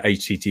talked about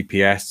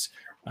HTTPS,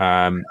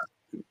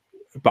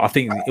 but I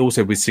think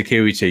also with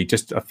security,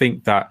 I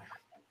think that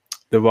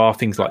there are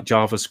things like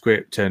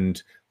JavaScript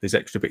and there's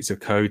extra bits of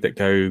code that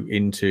go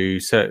into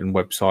certain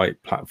website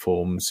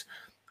platforms,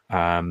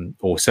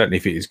 or certainly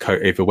if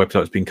a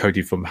website's been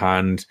coded from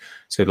hand,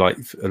 so like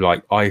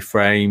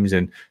iframes,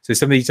 and so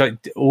some of these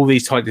all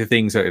these types of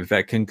things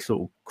that can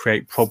sort of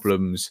create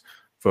problems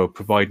for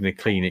providing a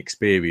clean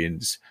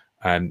experience.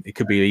 It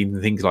could be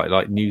even things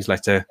like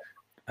newsletter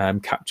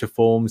capture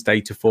forms,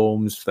 data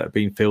forms that have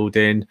been filled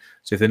in.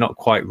 So if they're not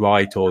quite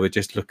right, or they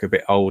just look a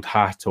bit old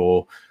hat,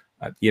 or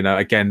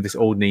again, this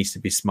all needs to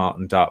be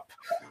smartened up.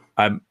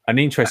 And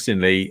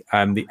interestingly,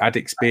 the ad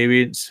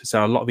experience.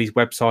 So a lot of these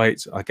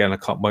websites, again,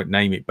 won't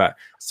name it, but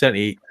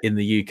certainly in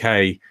the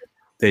UK,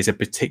 there's a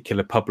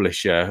particular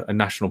publisher, a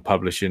national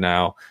publisher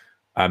now,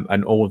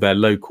 and all their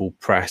local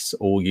press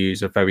all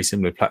use a very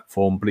similar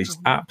platform, but it's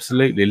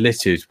absolutely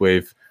littered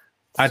with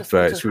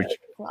adverts, which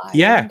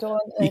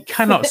you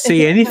cannot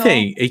see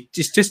anything. It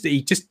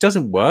just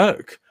doesn't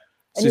work.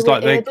 And you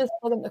wait ages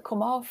for them to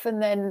come off,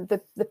 and then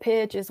the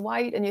page is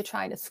white, and you're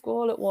trying to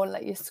scroll, it won't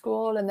let you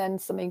scroll, and then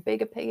something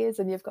big appears,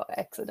 and you've got to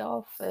exit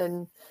off.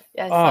 And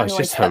it's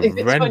just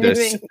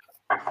horrendous.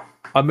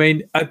 I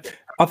mean, I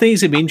think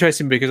it's gonna be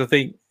interesting because I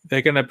think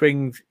they're going to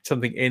bring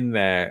something in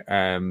there.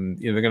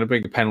 They're going to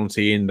bring a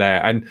penalty in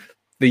there, and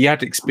the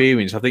ad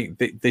experience. I think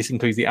this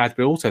includes the ad,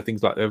 but also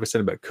things like they were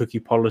saying about cookie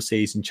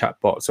policies and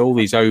chatbots, all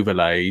these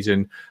overlays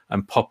and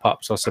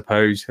pop-ups, I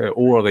suppose,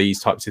 all of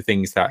these types of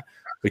things that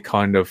we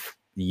kind of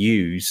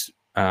use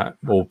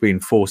or being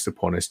forced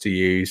upon us to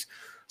use.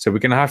 So we're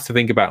going to have to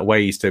think about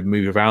ways to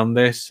move around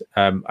this.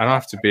 And I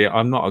have to be,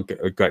 I'm not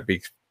a great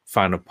big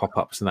fan of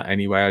pop-ups and that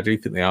anyway. I do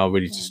think they are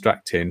really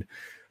distracting.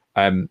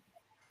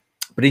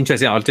 But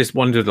interesting, I just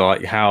wondered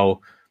like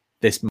how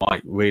this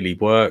might really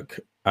work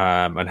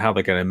and how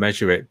they're going to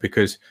measure it,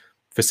 because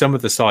for some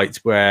of the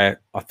sites where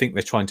I think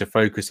they're trying to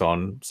focus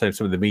on, so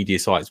some of the media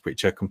sites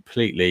which are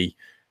completely,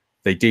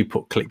 they do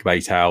put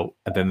clickbait out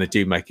and then they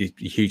do make a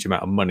huge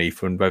amount of money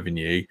from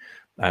revenue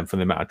and from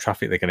the amount of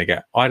traffic they're going to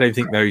get. I don't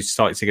think those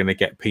sites are going to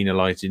get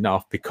penalized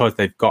enough because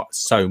they've got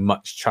so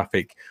much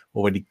traffic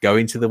already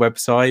going to the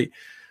website.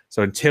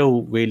 So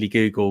until really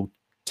Google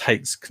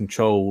takes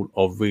control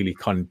of really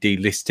kind of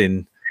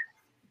delisting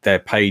their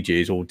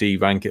pages or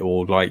de-rank it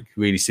or like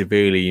really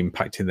severely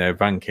impacting their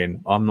ranking,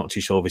 I'm not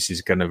too sure this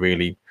is going to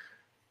really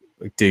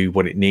do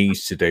what it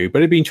needs to do. But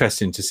it'd be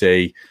interesting to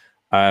see.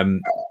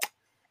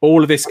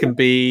 All of this can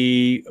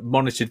be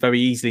monitored very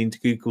easily into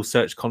Google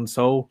Search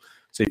Console.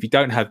 So if you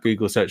don't have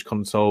Google Search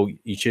Console,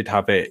 you should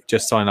have it.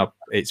 Just sign up.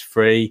 It's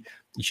free.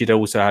 You should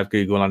also have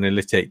Google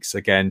Analytics.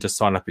 Again, just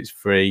sign up. It's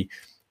free.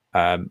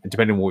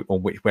 Depending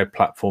on which web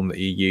platform that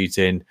you're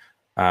using,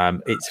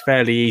 it's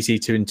fairly easy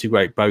to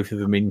integrate both of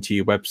them into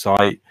your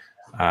website.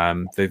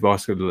 They've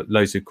also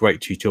loads of great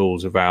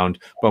tutorials around,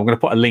 but I'm going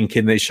to put a link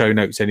in the show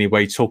notes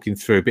anyway, talking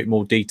through a bit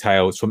more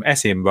details from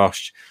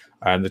SEMrush.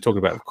 They're talking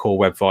about the core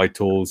Web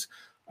Vitals.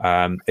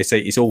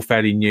 It's all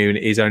fairly new and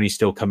it is only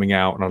still coming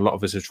out, and a lot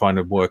of us are trying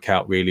to work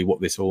out really what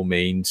this all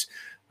means.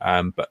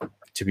 But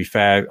to be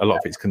fair, a lot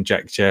of it's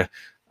conjecture,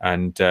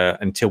 and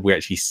until we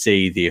actually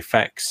see the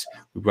effects,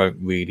 we won't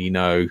really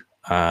know.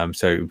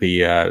 So it would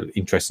be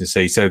interesting to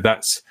see. So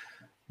that's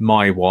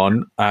my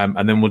one,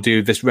 and then we'll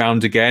do this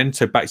round again.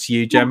 So back to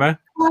you, Gemma.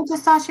 I'll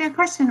just ask you a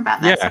question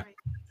about that.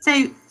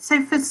 Yeah.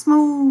 So for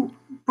small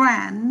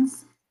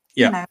brands,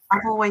 yeah, you know,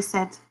 I've always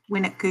said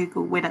win at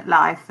Google, win at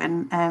life,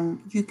 and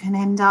you can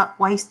end up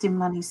wasting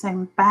money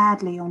so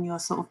badly on your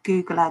sort of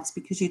Google ads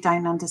because you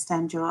don't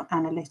understand your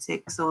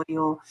analytics or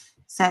your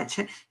search.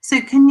 So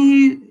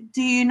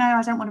do you know,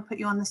 I don't want to put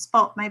you on the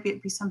spot, maybe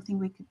it'd be something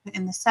we could put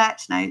in the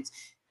search notes.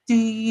 Do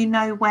you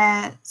know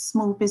where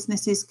small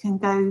businesses can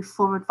go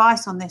for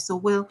advice on this, or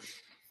will,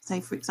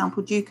 say, for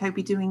example, Juco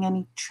be doing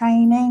any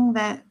training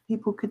that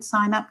people could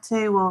sign up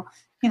to, or,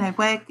 you know,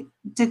 where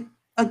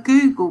are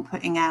Google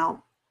putting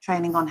out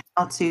training on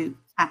how to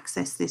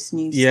access this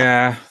new stuff?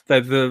 Yeah,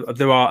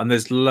 there are, and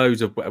there's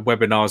loads of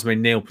webinars. I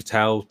mean, Neil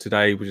Patel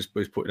today was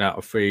putting out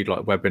a free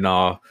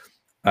webinar.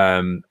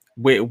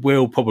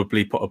 We'll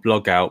probably put a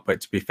blog out, but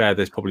to be fair,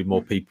 there's probably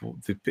more people.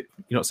 You're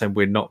not saying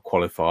we're not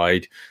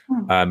qualified,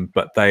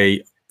 but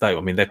they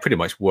pretty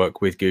much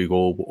work with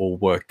Google or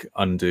work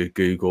under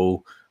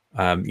Google.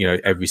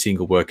 Every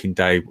single working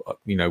day.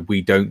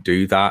 We don't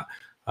do that.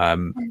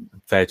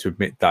 Fair to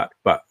admit that,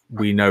 but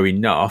we know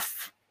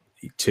enough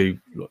to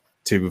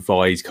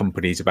advise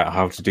companies about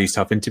how to do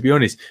stuff. And to be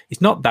honest,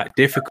 it's not that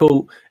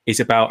difficult. It's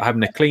about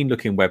having a clean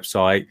looking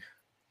website.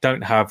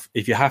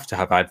 If you have to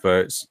have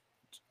adverts,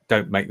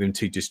 don't make them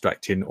too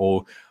distracting.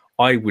 Or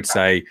I would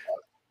say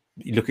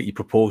you look at your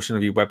proportion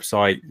of your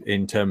website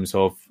in terms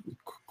of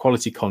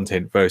quality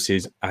content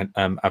versus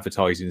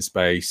advertising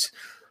space,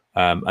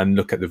 and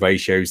look at the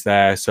ratios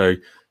there. So,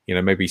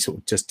 maybe sort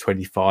of just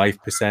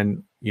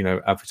 25%,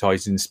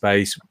 advertising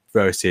space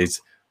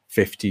versus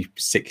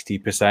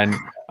 50-60%,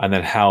 and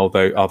then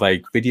are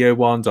they video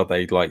ones, are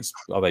they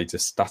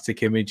just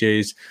static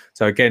images?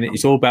 So again,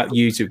 it's all about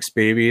user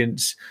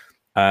experience,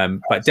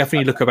 but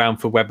definitely look around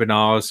for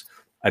webinars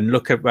and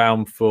look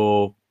around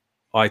for,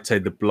 I'd say,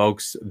 the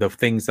blogs, the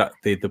things that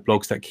the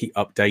blogs that keep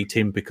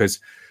updating, because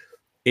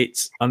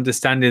it's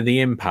understanding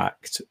the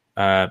impact.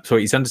 So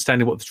it's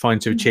understanding what they're trying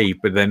to achieve,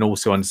 but then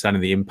also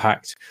understanding the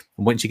impact.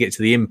 And once you get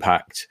to the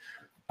impact,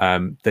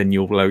 then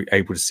you'll be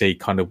able to see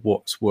kind of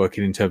what's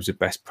working in terms of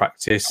best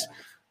practice.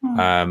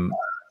 And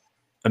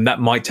that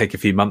might take a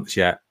few months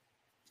yet.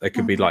 It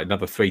could be like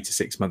another 3 to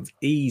 6 months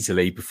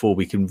easily before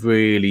we can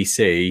really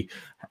see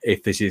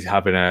if this is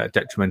having a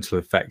detrimental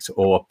effect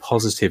or a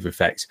positive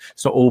effect.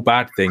 It's not all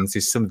bad things.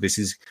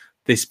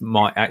 This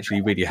might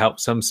actually really help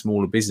some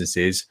smaller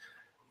businesses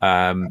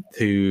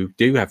who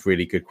do have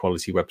really good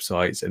quality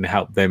websites and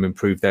help them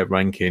improve their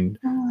ranking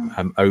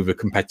over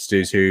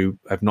competitors who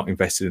have not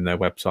invested in their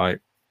website.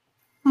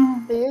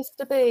 There used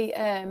to be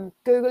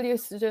Google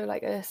used to do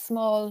like a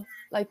small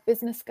like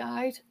business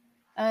guide,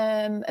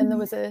 and there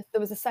was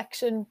a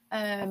section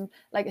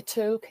like a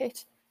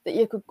toolkit that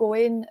you could go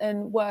in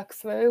and work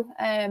through.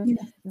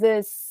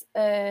 There's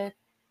a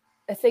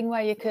thing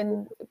where you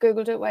can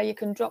Google it, where you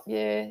can drop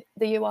the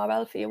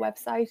URL for your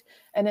website,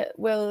 and it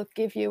will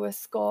give you a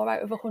score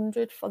out of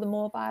 100 for the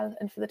mobile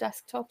and for the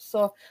desktop.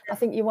 So I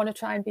think you want to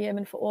try and be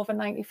aiming for over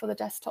 90 for the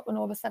desktop and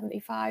over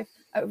 75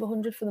 out of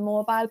 100 for the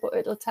mobile, but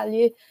it'll tell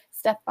you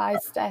step by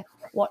step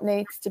what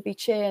needs to be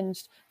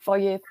changed for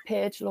your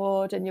page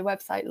load and your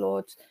website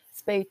load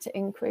speed to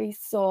increase.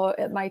 So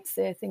it might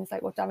say things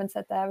like what Darren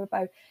said there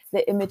about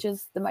the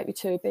images that might be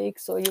too big,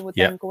 so you would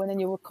then go in and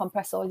you would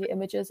compress all your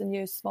images and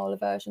use smaller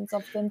versions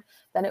of them.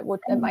 Then it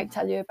might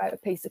tell you about a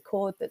piece of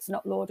code that's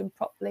not loading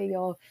properly,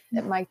 or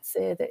it might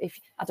say that if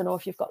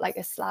you've got like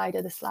a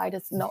slider, the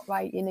slider's not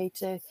right, you need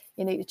to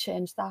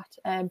change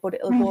that. But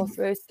it'll go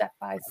through step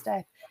by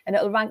step, and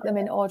it'll rank them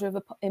in order of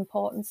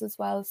importance as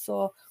well.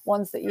 So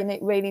ones that you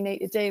really need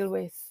to deal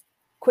with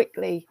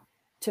quickly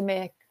to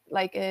make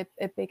like a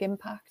big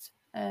impact.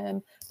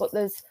 But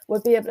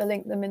we'll be able to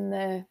link them in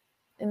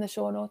the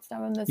show notes,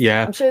 Darren.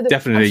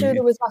 Definitely. I'm sure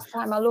there was, last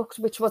time I looked,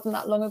 which wasn't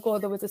that long ago,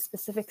 there was a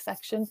specific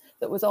section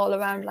that was all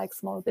around like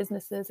small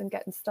businesses and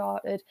getting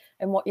started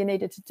and what you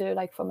needed to do,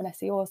 like from an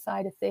SEO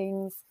side of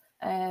things,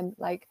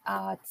 like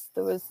ads.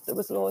 There was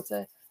loads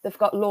of, they've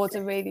got loads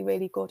of really,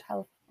 really good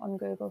help on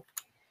Google.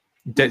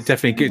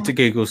 Definitely get to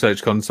Google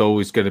Search Console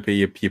is going to be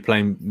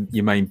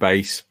your main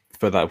base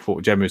for that.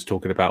 What Gemma was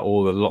talking about, a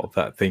lot of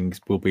that things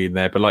will be in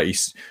there. But like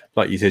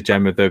you said,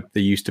 Gemma, there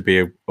used to be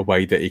a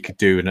way that you could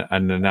do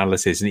an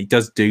analysis, and it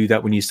does do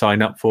that when you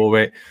sign up for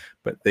it.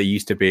 But there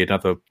used to be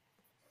another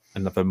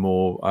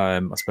more, I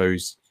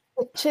suppose.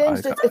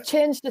 It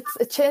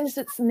changed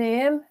its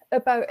name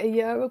about a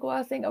year ago,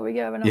 I think, or a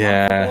year and a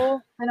half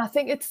ago. And I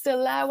think it's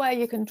still there, where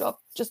you can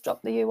drop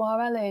the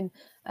URL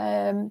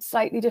in,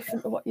 slightly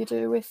different to what you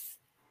do with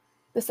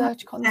the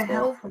Search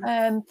Console.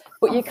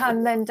 But you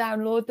can then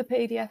download the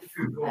PDF,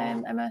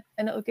 Emma,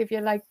 and it'll give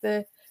you like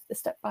the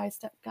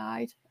step-by-step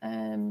guide.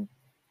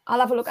 I'll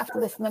have a look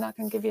after this, and then I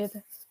can give you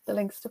the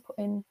links to put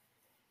in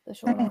the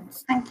show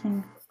notes. Thank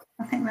you.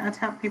 I think that would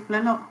help people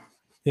a lot.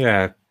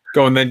 Yeah.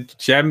 Go on then,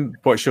 Gem.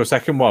 What's your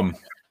second one?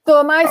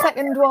 So my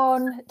second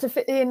one, to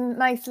fit in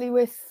nicely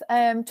with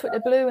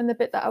Twitter Blue and the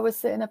bit that I was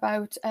saying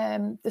about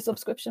the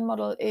subscription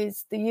model,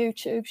 is the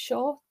YouTube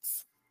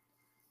Shorts,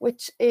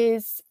 which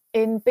is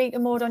in beta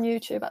mode on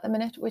YouTube at the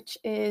minute, which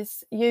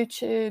is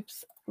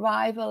YouTube's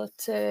rival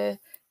to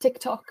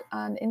TikTok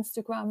and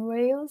Instagram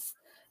Reels.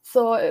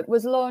 So it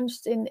was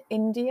launched in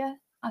India,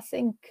 I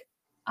think,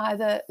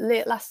 either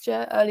late last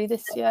year, early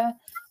this year,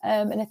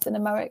 and it's in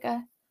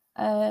America.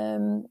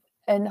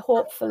 And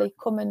hopefully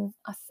coming,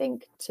 I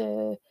think,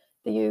 to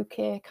the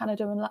UK,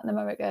 Canada and Latin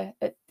America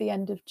at the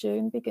end of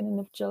June, beginning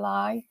of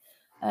July.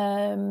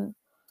 So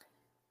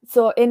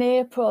in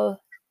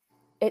April,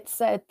 it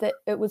said that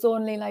it was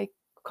only like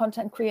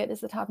content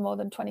creators that had more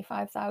than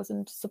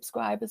 25,000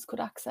 subscribers could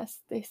access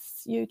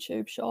this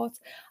YouTube Shorts.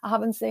 I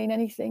haven't seen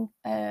anything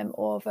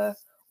over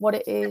what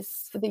it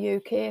is for the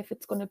UK, if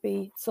it's going to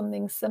be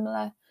something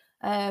similar.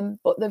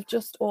 But they've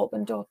just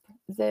opened up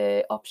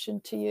the option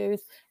to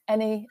use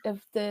any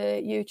of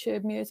the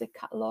YouTube music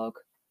catalogue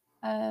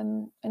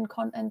and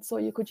content. So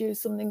you could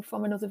use something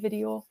from another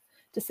video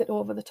to sit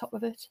over the top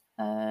of it.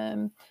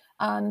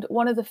 And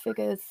one of the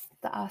figures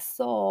that I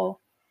saw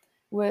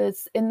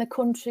was in the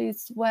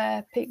countries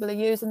where people are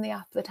using the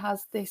app that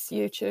has this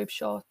YouTube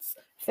Shorts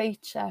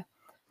feature,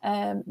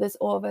 there's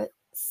over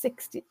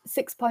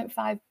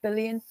 6.5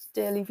 billion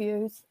daily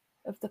views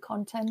of the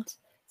content.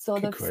 So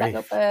they've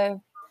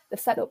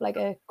set up like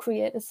a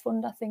creators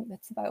fund, I think,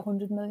 that's about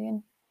 100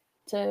 million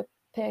to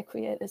pay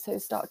creators who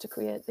start to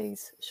create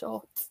these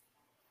shorts.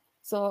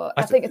 So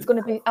I think it's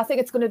going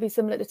to be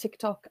similar to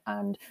TikTok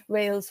and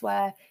Reels,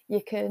 where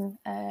you can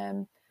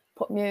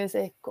put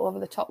music over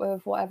the top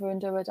of whatever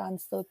and do a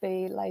dance. There'll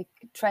be like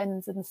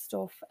trends and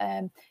stuff.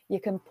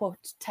 You can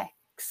put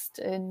text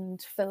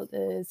and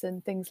filters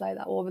and things like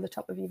that over the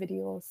top of your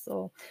videos.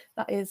 So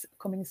that is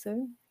coming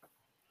soon.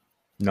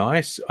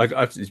 Nice.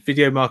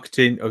 Video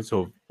marketing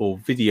or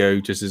video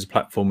just as a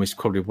platform is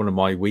probably one of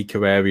my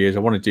weaker areas. I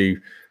want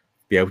to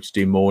be able to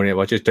do more in it.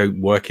 I just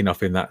don't work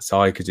enough in that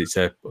side because it's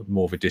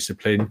more of a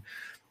discipline.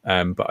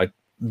 But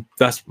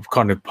that's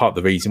kind of part of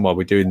the reason why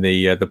we're doing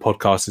the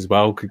podcast as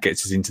well, because it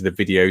gets us into the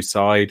video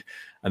side.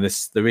 And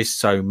there is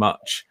so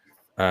much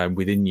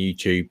within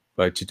YouTube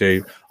to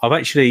do. I've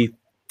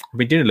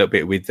been doing a little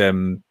bit with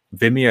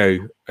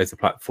Vimeo as a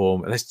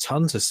platform, and there's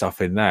tons of stuff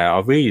in there. I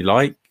really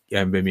like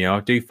Vimeo. I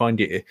do find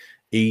it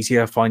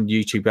easier. I find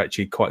YouTube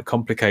actually quite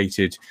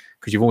complicated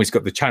because you've always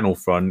got the channel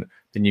front,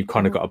 then you've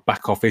kind of got a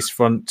back office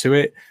front to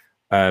it,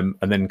 and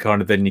then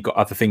you've got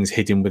other things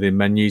hidden within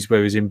menus.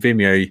 Whereas in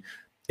Vimeo,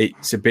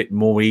 it's a bit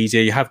more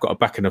easier. You have got a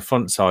back and a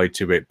front side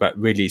to it, but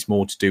really it's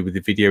more to do with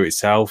the video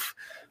itself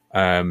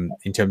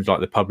in terms of like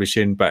the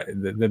publishing. But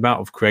the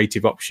amount of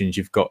creative options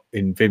you've got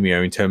in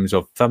Vimeo in terms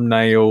of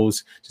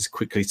thumbnails, just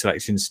quickly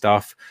selecting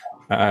stuff,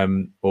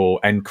 or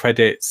end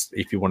credits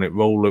if you want it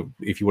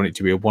if you want it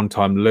to be a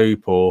one-time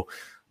loop, or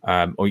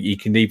you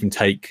can even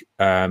take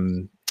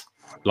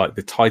like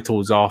the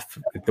titles off,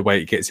 the way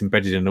it gets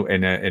embedded in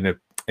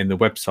the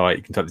website.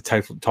 You can take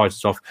the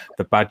titles off,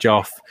 the badge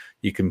off.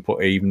 You can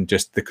put even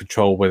just the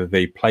control, whether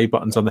the play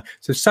buttons on there.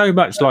 So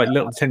much like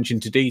little attention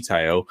to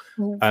detail.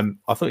 I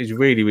thought it was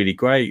really, really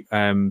great.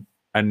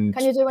 And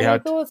can you do any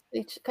of those?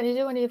 Can you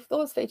do any of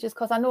those features?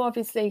 Because I know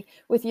obviously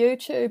with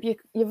YouTube,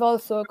 you've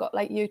also got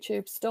like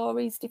YouTube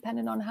stories,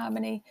 depending on how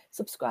many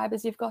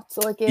subscribers you've got.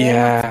 So again,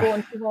 that's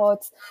going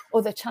towards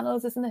other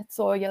channels, isn't it?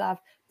 So you'll have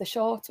the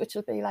shorts, which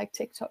will be like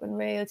TikTok and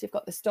Reels. You've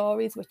got the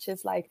stories, which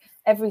is like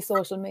every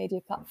social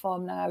media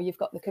platform now. You've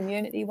got the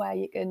community where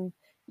you can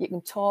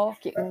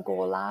talk, you can go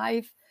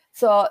live.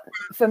 So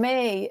for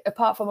me,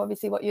 apart from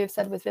obviously what you've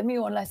said with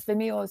Vimeo, unless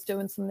Vimeo is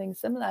doing something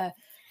similar,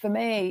 for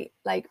me,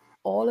 like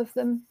all of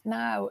them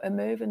now are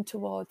moving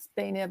towards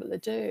being able to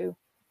do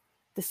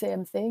the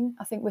same thing.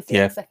 I think with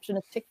the exception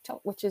of TikTok,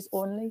 which is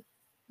only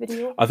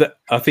video.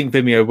 I think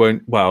Vimeo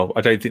won't. Well,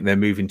 I don't think they're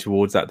moving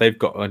towards that. They've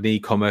got an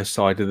e-commerce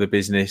side of the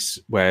business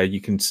where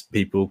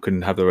people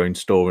can have their own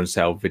store and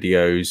sell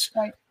videos.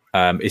 Right.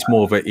 It's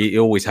more of it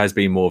always has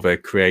been more of a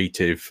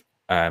creative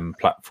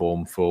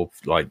platform for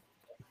like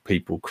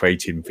people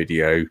creating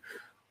video.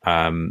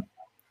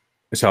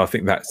 So I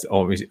think that's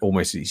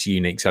almost its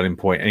unique selling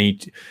point.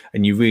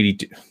 And you really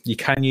you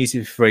can use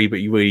it for free,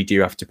 but you really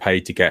do have to pay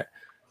to get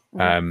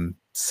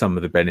some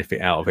of the benefit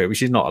out of it,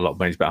 which is not a lot of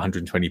money. It's about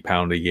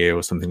 £120 a year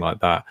or something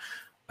like that.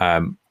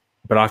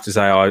 But I have to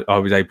say I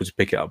was able to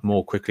pick it up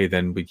more quickly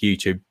than with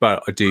YouTube.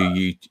 But I do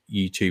use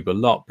YouTube a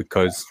lot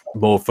because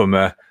more from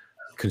a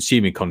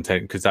consuming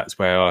content, because that's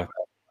where I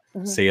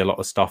see a lot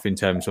of stuff in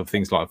terms of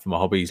things like for my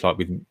hobbies, like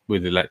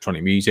with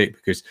electronic music,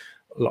 because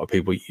a lot of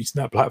people use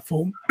that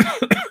platform.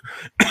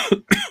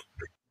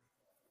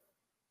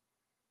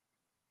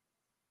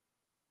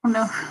 Oh,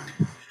 no.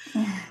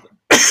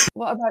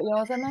 What about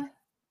yours, Emma?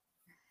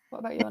 What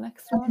about your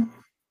next one?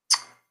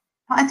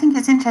 I think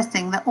it's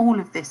interesting that all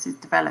of this is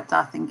developed,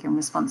 I think, in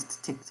response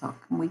to TikTok.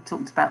 And we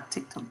talked about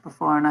TikTok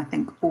before, and I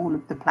think all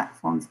of the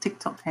platforms,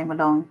 TikTok came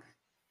along,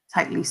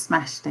 totally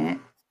smashed it.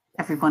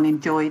 Everyone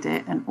enjoyed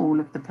it, and all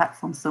of the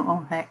platforms thought,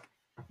 oh, heck,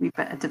 we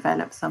better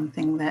develop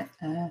something that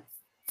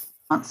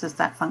answers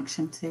that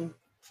function too.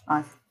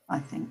 I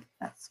think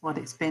that's what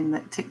it's been,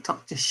 that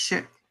TikTok just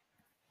shook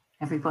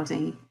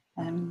everybody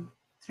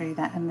through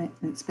that, and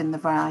it's been the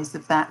rise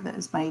of that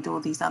has made all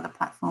these other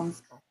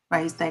platforms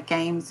raise their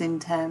games in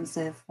terms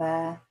of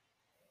that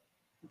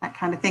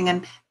kind of thing.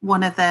 And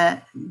one of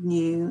the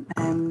new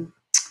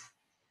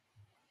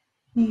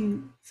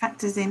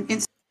factors in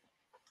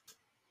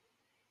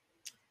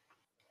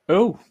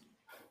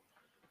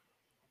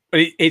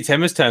it's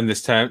Emma's turn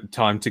this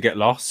time to get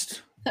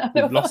lost.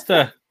 We've lost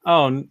her.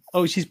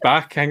 Oh, she's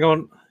back. Hang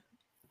on.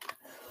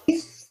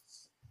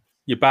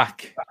 You're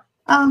back.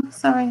 Oh,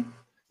 sorry.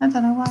 I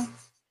don't know why.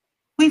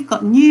 We've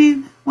got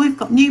new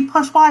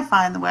posh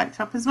Wi-Fi in the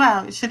workshop as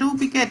well. It should all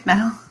be good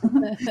now.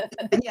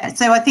 Yeah,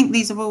 so I think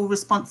these are all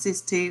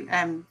responses to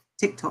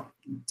TikTok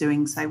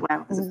doing so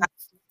well.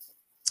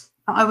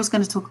 I was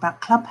going to talk about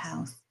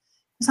Clubhouse.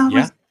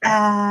 Because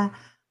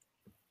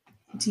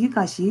do you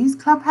guys use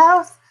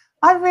Clubhouse?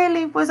 I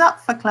really was up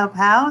for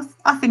Clubhouse.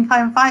 I think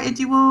I invited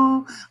you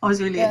all. I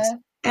was really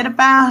excited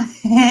about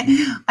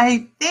it.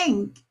 I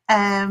think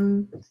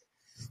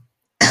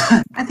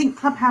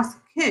Clubhouse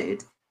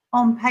could,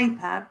 on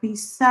paper, be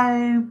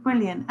so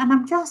brilliant. And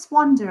I'm just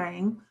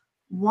wondering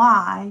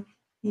why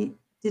it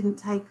didn't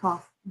take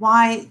off.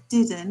 Why it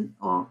didn't,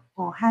 or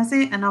has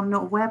it? And I'm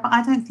not aware, but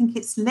I don't think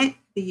it's lit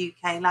the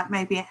UK like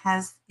maybe it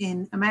has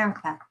in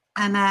America.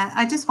 And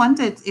I just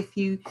wondered if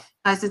you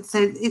guys had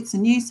said it's a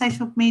new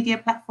social media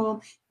platform.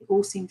 It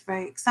all seemed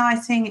very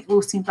exciting. It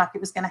all seemed like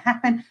it was going to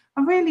happen.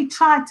 I really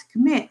tried to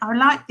commit. I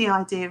liked the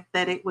idea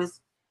that it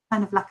was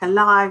kind of like a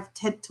live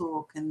TED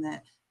talk, and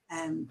that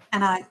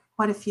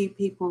quite a few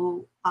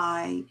people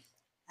I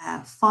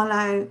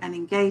follow and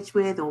engage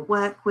with or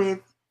work with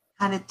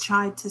kind of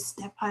tried to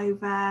step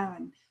over,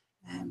 and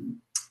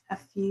a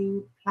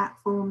few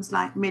platforms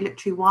like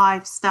Military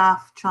Wives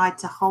stuff tried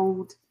to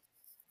hold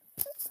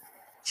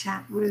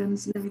chat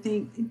rooms and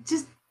everything. It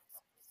just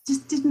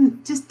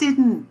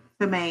didn't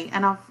for me,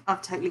 and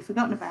I've totally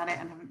forgotten about it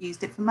and haven't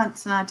used it for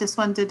months. And I just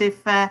wondered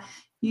if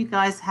you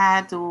guys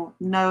had or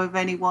know of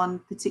anyone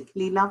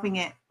particularly loving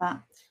it. But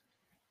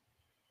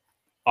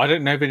I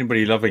don't know of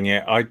anybody loving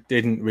it. I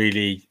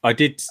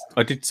did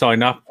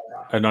sign up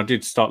and I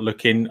did start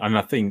looking, and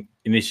I think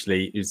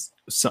initially it was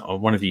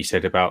one of you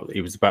said about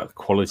it was about the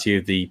quality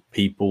of the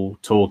people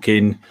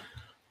talking,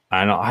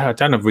 and I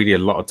don't have really a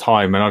lot of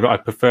time, and I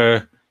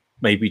prefer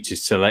maybe to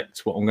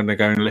select what I'm going to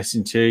go and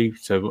listen to,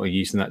 so I'm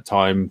using that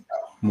time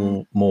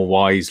more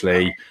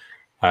wisely.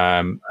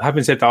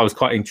 Having said that, I was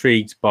quite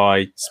intrigued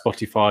by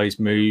Spotify's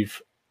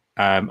move,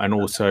 and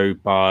also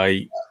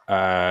by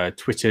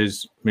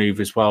Twitter's move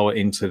as well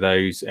into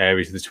those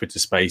areas of the Twitter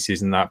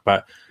Spaces and that.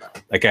 But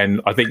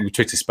again, I think with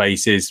Twitter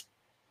Spaces,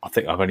 I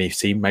think I've only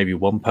seen maybe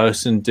one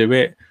person do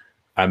it.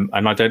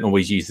 And I don't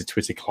always use the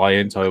Twitter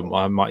client.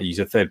 I might use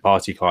a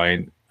third-party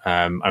client,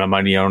 and I'm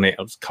only on it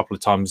a couple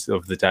of times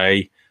of the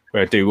day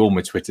where I do all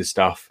my Twitter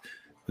stuff.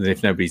 And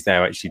if nobody's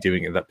there actually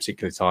doing it at that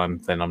particular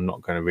time, then I'm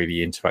not going to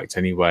really interact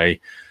anyway.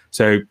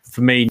 So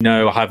for me,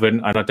 no, I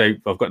haven't, and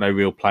I've got no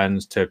real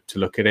plans to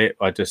look at it.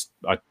 I just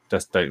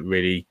don't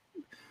really.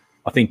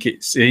 I think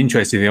it's an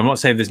interesting thing. I'm not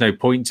saying there's no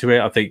point to it.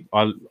 I think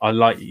I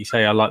like you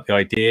say. I like the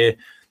idea.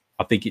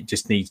 I think it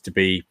just needs to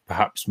be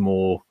perhaps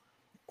more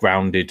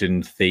grounded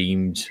and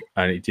themed,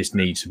 and it just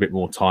needs a bit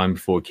more time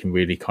before it can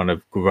really kind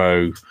of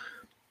grow.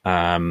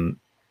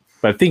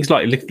 But things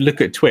like look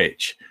at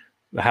Twitch,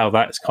 how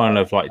that's kind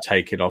of like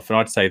taken off, and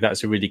I'd say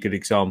that's a really good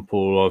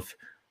example of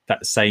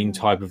that same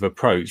type of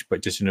approach,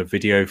 but just in a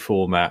video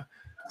format.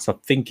 So I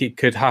think it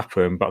could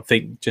happen, but I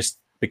think just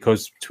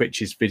because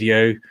Twitch is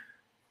video,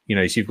 you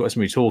know, so you've got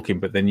somebody talking,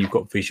 but then you've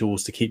got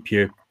visuals to keep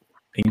you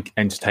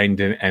entertained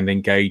and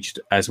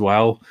engaged as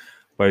well.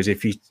 Whereas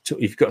if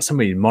you've got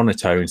somebody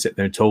monotone sitting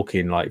there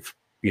talking like,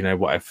 you know,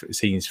 what I've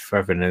seen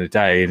forever and a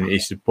day, and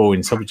it's a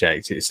boring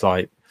subject, it's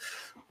like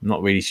I'm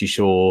not really too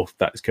sure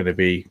that's going to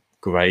be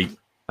great.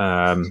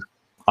 I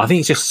think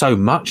it's just so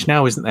much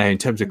now, isn't there, in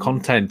terms of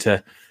content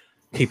to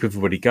keep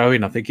everybody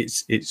going. I think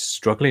it's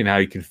struggling how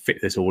you can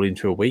fit this all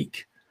into a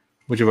week.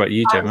 What about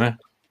you, Gemma?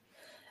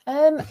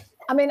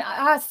 I mean,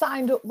 I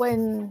signed up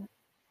when,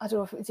 I don't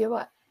know if it was you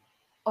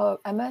or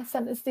Emma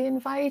sent us the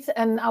invite,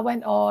 and I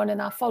went on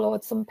and I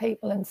followed some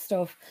people and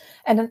stuff,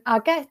 and I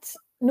get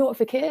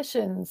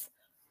notifications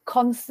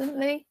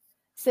constantly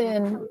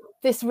saying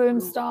this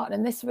room's starting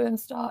and this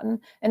room's starting,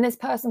 and this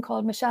person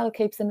called Michelle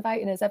keeps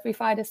inviting us every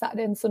Friday,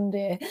 Saturday and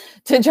Sunday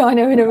to join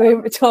her in a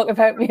room to talk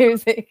about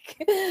music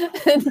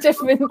and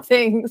different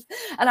things,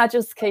 and I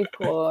just keep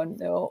going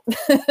no.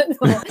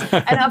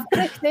 And I've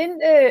clicked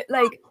into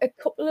like a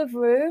couple of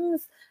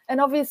rooms,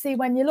 and obviously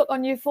when you look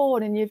on your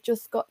phone and you've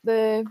just got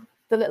the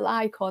little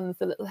icons,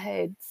 the little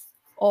heads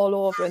all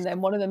over, and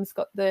then one of them's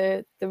got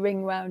the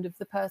ring round of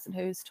the person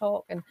who's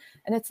talking,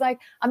 and it's like,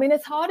 I mean,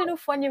 it's hard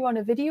enough when you're on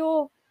a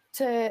video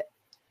to,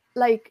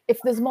 like, if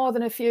there's more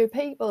than a few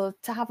people,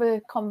 to have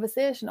a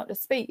conversation or to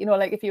speak, you know,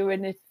 like if you're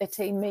in a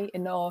team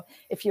meeting or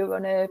if you're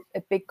on a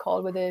big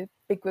call with a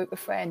big group of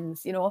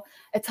friends, you know,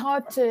 it's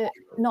hard to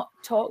not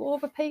talk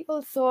over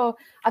people. So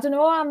I don't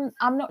know,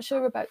 I'm not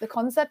sure about the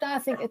concept. I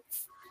think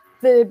it's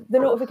the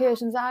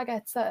notifications I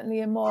get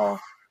certainly are more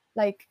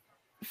like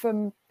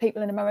from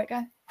people in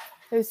America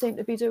who seem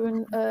to be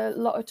doing a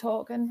lot of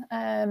talking,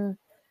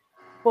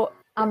 but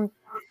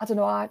I don't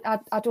know. I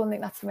don't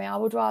think that's for me. I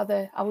would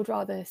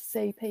rather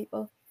see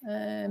people,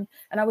 and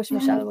I wish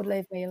Michelle would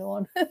leave me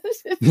alone.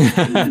 She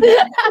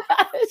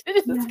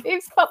just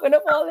keeps popping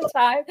up all the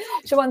time.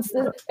 She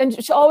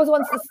always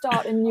wants to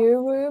start a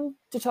new room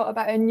to talk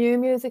about a new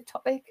music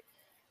topic,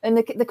 and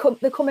they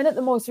come in at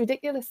the most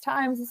ridiculous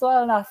times as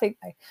well. And I think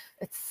like,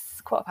 it's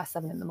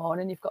 7:15 in the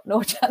morning, you've got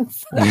no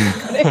chance.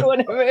 I'm going to go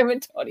in a room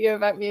and talk to you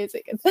about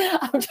music, and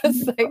I'm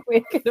just like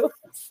waking up.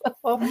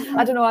 So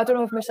I don't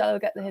know if Michelle will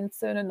get the hint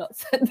soon and not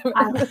send them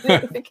the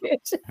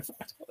notifications.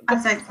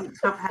 I don't think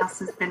Clubhouse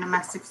has been a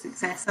massive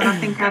success, and I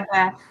think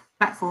other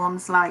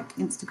platforms like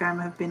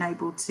Instagram have been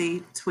able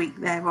to tweak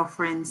their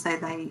offering so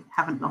they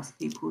haven't lost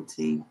people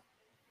to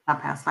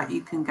Clubhouse. Like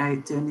you can go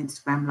do an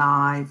Instagram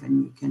live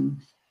and you can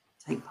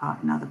take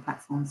part in other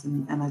platforms,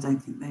 and I don't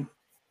think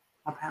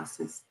Clubhouse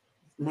is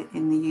lit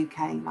in the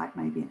UK like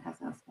maybe it has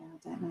elsewhere.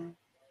 I don't know.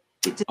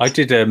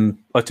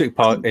 I took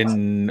part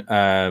in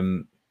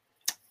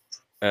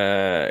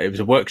it was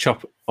a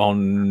workshop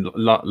on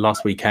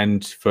last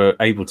weekend for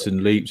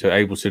Ableton Loop. So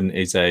Ableton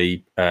is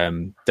a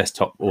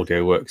desktop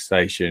audio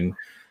workstation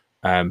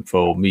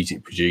for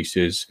music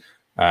producers,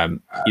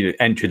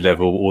 entry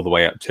level all the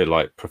way up to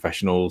like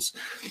professionals.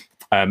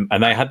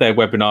 And they had their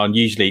webinar, and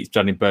usually it's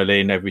done in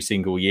Berlin every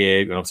single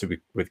year. And obviously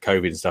with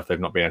COVID and stuff, they've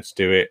not been able to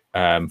do it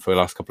for the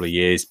last couple of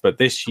years. But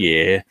this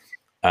year,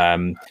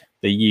 they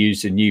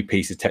used a new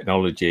piece of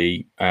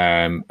technology,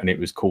 and it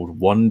was called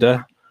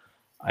Wonder.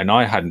 And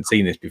I hadn't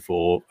seen this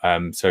before.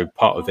 So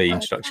part of the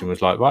introduction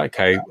was like, right,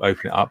 okay,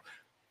 open it up.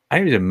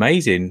 And it was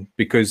amazing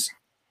because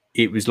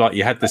it was like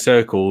you had the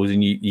circles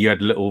and you had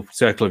a little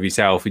circle of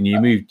yourself, and you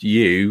moved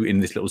you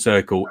in this little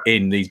circle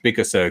in these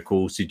bigger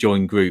circles to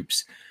join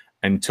groups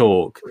and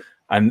talk.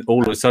 And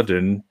all of a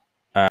sudden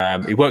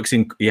it works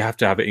in, you have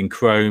to have it in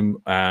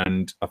Chrome,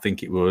 and I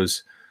think it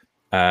was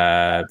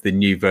the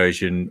new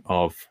version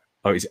of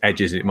it's Edge,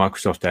 isn't it?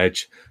 Microsoft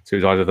Edge. So it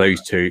was either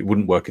those two. It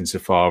wouldn't work in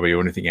Safari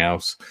or anything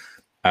else.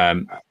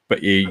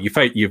 But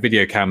your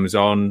video cam's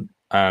on,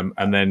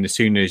 and then as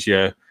soon as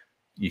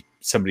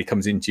somebody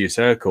comes into your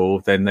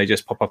circle, then they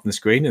just pop up on the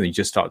screen and you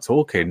just start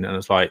talking. And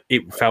it's like,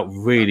 it felt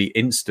really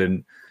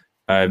instant.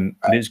 And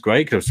it was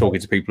great because I was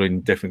talking to people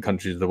in different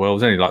countries of the world.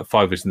 There's only like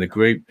 5 of us in the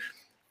group,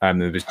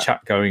 and there was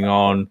chat going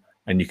on,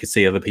 and you could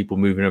see other people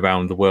moving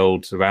around the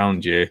world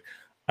around you.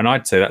 And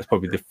I'd say that's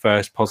probably the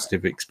first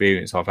positive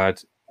experience I've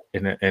had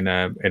in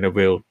a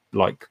real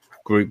like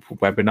group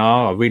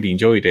webinar. I really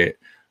enjoyed it.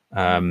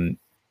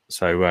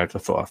 So I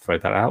thought I'd throw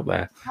that out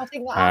there. I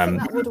think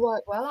that would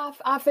work well.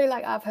 I feel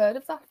like I've heard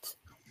of that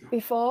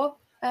before,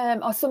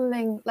 or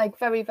something like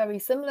very, very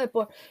similar.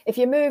 But if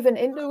you're moving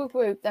into a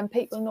group, then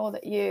people know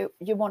that you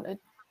want to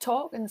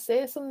talk and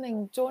say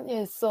something, don't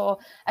you? So,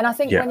 and I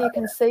think when you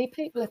can see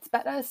people, it's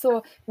better.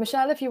 So,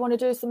 Michelle, if you want to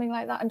do something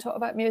like that and talk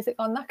about music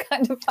on that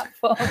kind of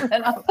platform,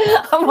 then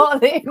I'm all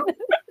in.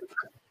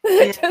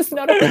 Just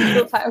not a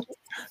Clubhouse.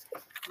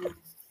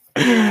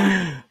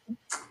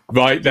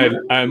 Right then,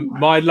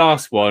 my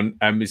last one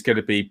is going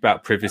to be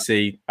about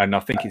privacy, and I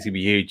think it's going to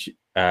be huge.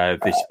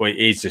 It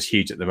is just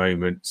huge at the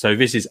moment. So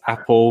this is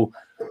Apple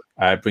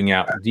bringing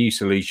out new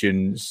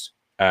solutions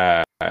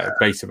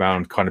based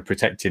around kind of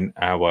protecting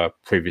our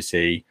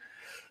privacy.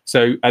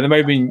 So at the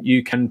moment,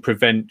 you can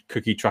prevent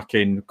cookie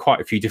tracking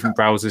quite a few different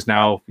browsers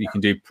now. You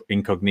can do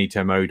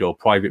incognito mode or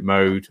private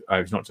mode.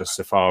 It's not just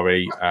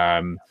Safari.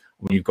 When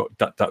you've got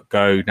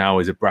DuckDuckGo now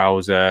as a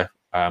browser,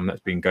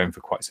 that's been going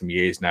for quite some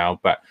years now.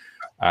 But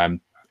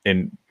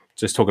in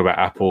just talking about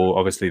Apple,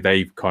 obviously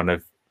they've kind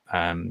of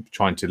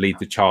trying to lead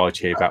the charge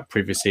here about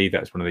privacy.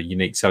 That's one of the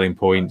unique selling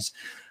points.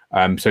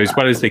 So as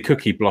well as the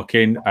cookie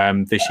blocking,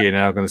 this year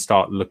now going to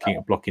start looking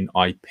at blocking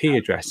IP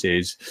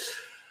addresses,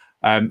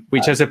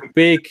 which has a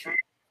big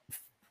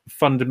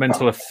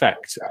fundamental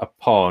effect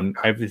upon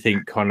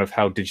everything kind of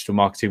how digital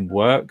marketing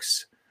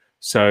works.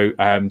 So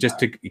just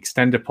to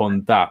extend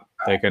upon that,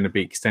 they're going to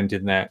be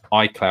extending their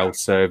iCloud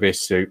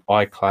service, so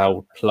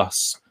iCloud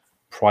plus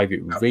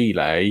private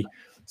relay.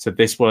 So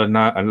this will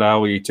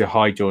allow you to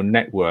hide your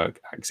network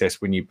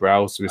access when you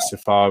browse with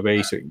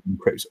Safari. So it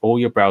encrypts all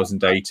your browsing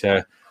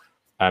data,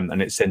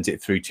 and it sends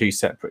it through two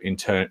separate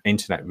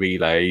internet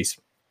relays.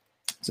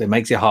 So it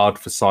makes it hard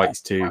for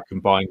sites to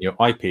combine your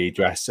IP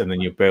address and then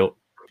your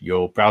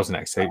browsing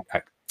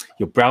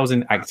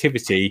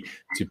activity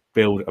to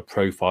build a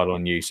profile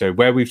on you. So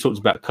where we've talked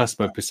about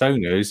customer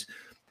personas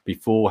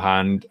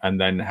beforehand,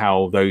 and then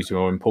how those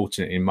are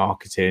important in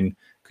marketing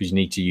because you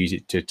need to use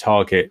it to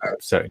target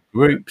certain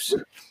groups,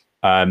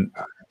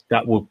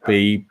 that will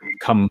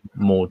become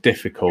more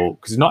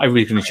difficult because not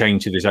everybody's going to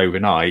change to this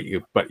overnight,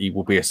 but it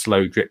will be a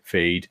slow drip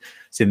feed.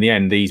 So in the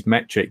end, these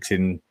metrics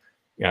in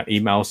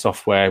email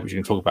software, which we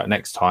can talk about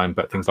next time,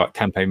 but things like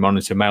Campaign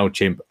Monitor,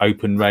 MailChimp,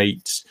 open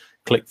rates,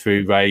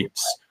 click-through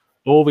rates,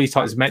 all these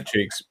types of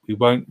metrics, we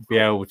won't be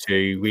able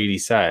to really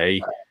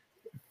say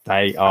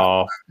they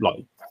are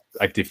like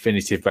a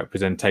definitive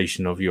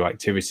representation of your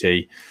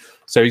activity.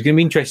 So it's going to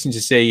be interesting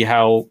to see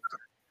how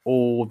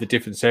all the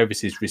different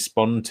services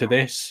respond to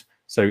this.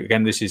 So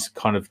again, this is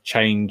kind of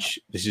change.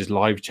 This is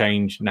live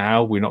change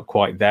now. We're not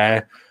quite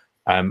there.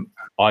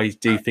 I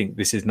do think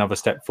this is another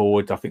step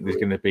forward. I think there's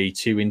going to be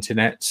two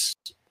internets.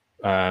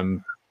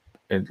 In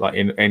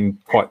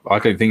quite, I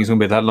don't think it's going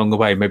to be that long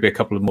away. Maybe a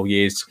couple of more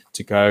years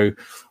to go.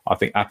 I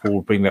think Apple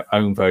will bring their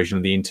own version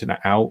of the internet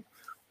out,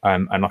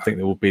 and I think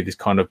there will be this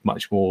kind of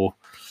much more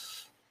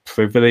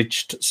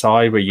privileged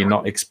side where you're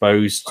not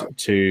exposed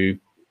to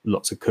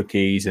lots of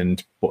cookies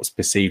and what's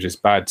perceived as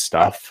bad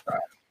stuff,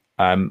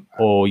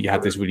 or you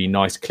have this really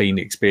nice, clean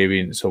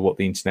experience of what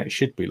the internet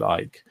should be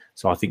like.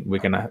 So I think we're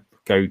going to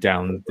go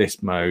down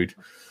this mode.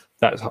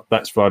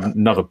 That's for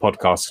another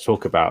podcast to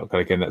talk about. But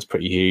again, that's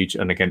pretty huge.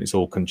 And again, it's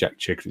all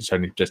conjecture because it's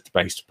only just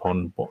based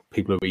upon what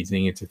people are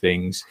reasoning into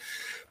things.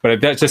 But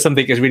that's just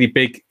something that's really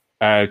big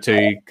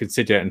to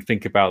consider and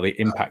think about the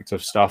impact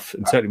of stuff.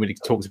 And certainly when it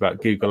talks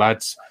about Google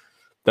Ads,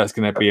 that's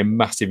going to be a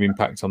massive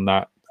impact on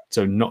that.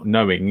 So not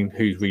knowing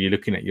who's really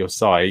looking at your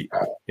site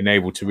and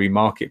able to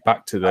remarket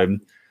back to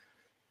them,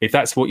 if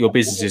that's what your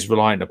business is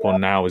reliant upon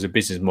now as a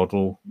business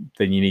model,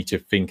 then you need to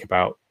think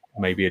about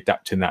maybe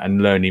adapting that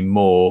and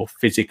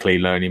physically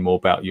learning more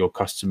about your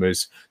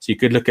customers. So you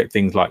could look at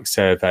things like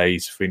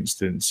surveys, for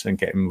instance, and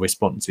getting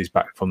responses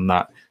back from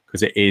that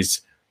because it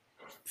is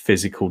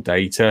physical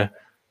data.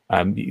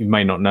 You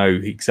may not know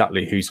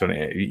exactly who's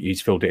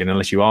filled it in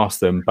unless you ask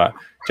them, but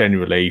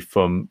generally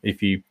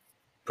if you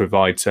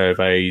provide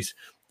surveys,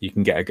 you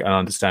can get an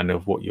understanding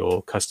of what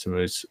your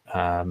customers'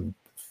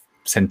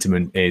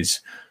 sentiment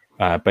is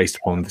based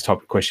upon the type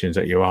of questions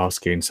that you're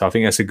asking. So I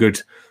think that's a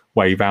good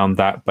way around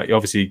that. But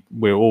obviously,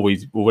 we're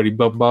already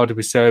bombarded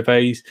with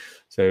surveys.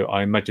 So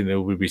I imagine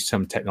there will be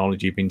some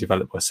technology being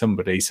developed by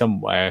somebody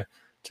somewhere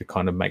to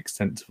kind of make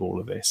sense of all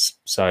of this.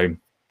 So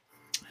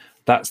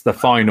that's the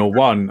final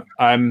one.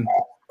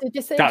 Did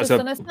you say, just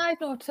on a side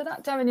note to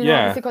that, Darren,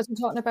 obviously because we're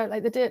talking about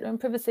like the data and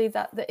privacy,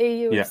 that the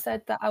EU have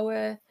said that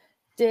our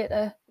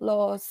data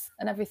laws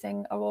and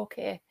everything are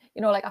okay.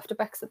 Like after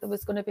Brexit, there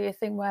was going to be a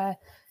thing where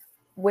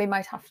we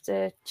might have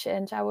to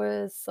change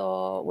ours,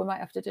 or we might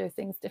have to do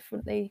things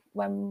differently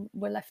when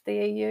we left the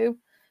EU.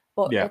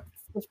 But the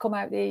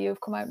EU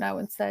have come out now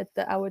and said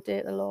that our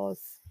data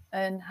laws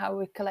and how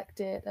we collect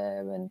data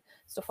and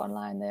stuff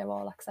online, they're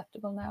all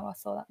acceptable now. I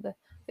saw that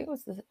I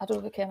don't know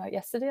if it came out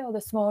yesterday or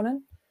this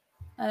morning.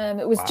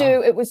 It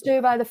was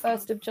due by the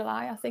 1st of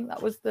July. I think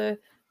that was the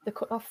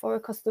cut-off for it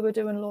because they were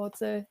doing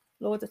loads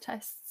of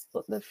tests.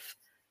 But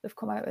they've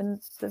come out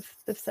and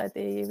they've said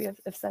the EU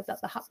have said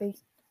that they're happy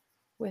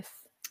with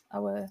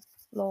our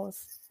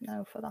laws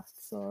now for that.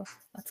 So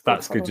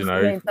that's good to know.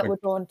 It means that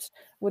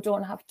we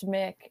don't have to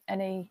make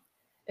any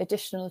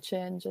additional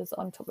changes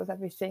on top of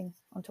everything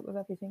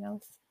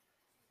else.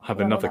 Have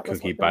another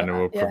cookie banner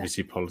or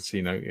privacy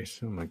policy notice.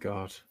 Oh my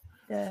god.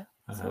 Yeah.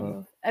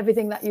 So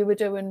everything that you were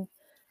doing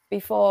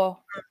before,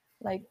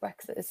 like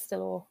Brexit, is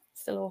still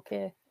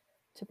okay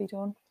to be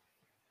done.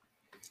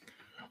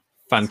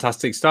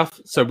 Fantastic stuff.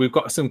 So we've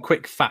got some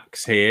quick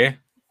facts here.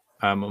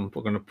 I'm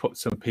going to put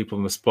some people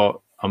on the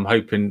spot. I'm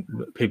hoping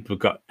people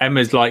have got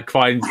Emma's like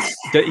crying.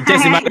 It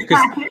doesn't matter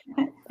because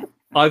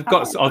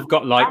I've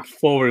got like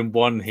 4 in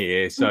 1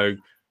 here. So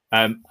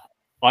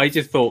I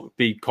just thought it'd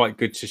be quite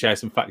good to share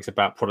some facts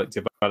about product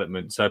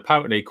development. So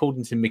apparently,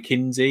 according to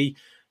McKinsey,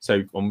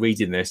 so I'm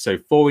reading this, so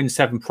 4 in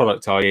 7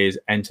 product ideas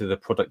enter the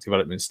product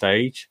development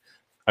stage.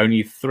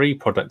 Only 3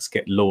 products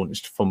get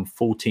launched from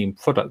 14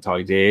 product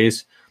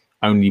ideas.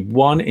 Only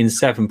 1 in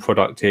 7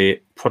 product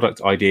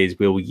ideas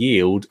will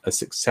yield a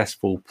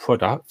successful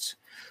product,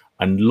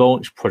 and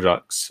launch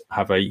products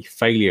have a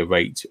failure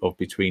rate of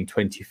between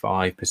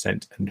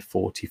 25% and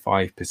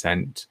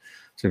 45%.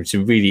 So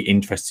some really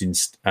interesting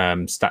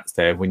stats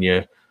there when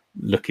you're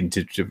looking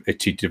to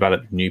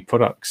develop new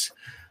products.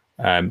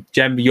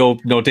 Jem, you're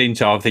nodding,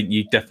 so I think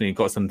you definitely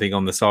got something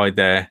on the side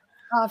there.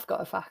 I've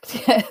got a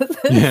fact, yes.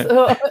 Yeah.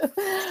 So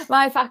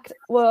my fact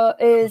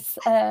is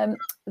there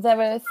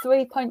are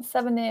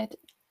 3.78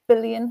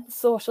 billion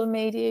social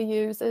media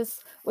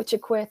users, which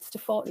equates to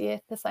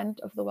 48%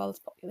 of the world's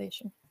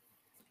population.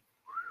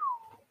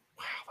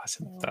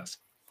 Wow, that's.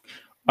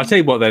 I'll tell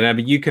you what then,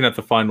 Emma, you can have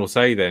the final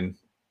say then.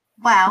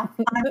 Well,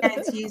 I'm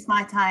going to use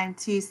my time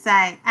to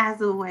say,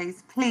 as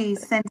always,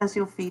 please send us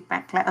your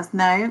feedback. Let us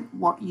know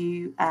what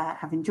you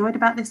have enjoyed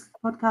about this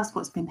podcast,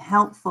 what's been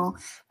helpful.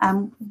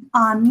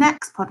 Our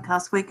next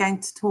podcast, we're going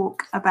to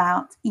talk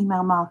about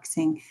email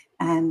marketing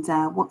and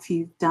what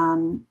you've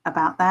done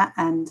about that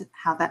and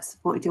how that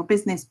supported your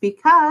business.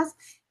 Because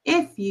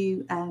if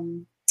you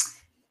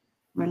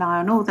rely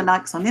on all the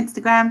likes on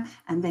Instagram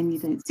and then you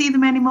don't see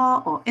them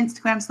anymore, or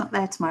Instagram's not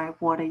there tomorrow,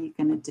 what are you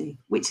going to do?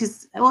 Which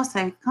is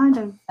also kind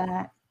of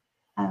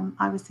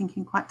I was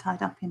thinking quite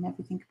tied up in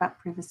everything about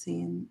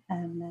privacy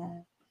and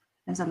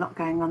there's a lot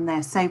going on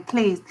there. So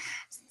please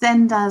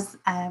send us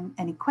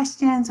any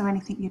questions or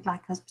anything you'd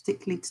like us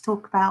particularly to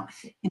talk about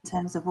in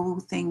terms of all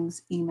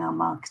things email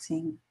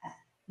marketing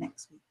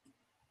next week.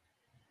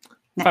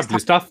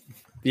 Fabulous stuff.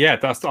 Yeah,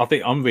 I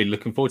think I'm really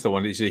looking forward to that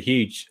one. It's a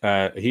huge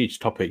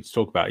topic to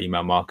talk about,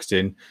 email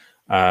marketing.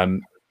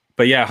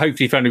 But yeah,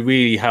 hopefully you found it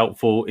really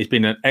helpful. It's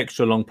been an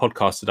extra long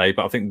podcast today,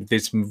 but I think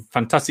there's some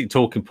fantastic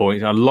talking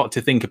points and a lot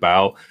to think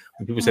about.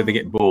 When people say they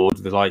get bored,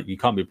 they're like, you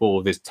can't be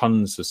bored. There's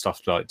tons of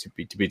stuff to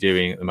be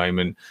doing at the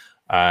moment.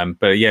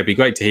 But yeah, it'd be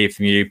great to hear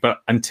from you.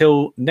 But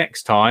until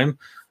next time,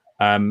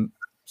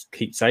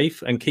 keep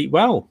safe and keep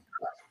well.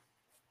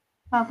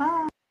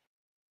 Bye-bye.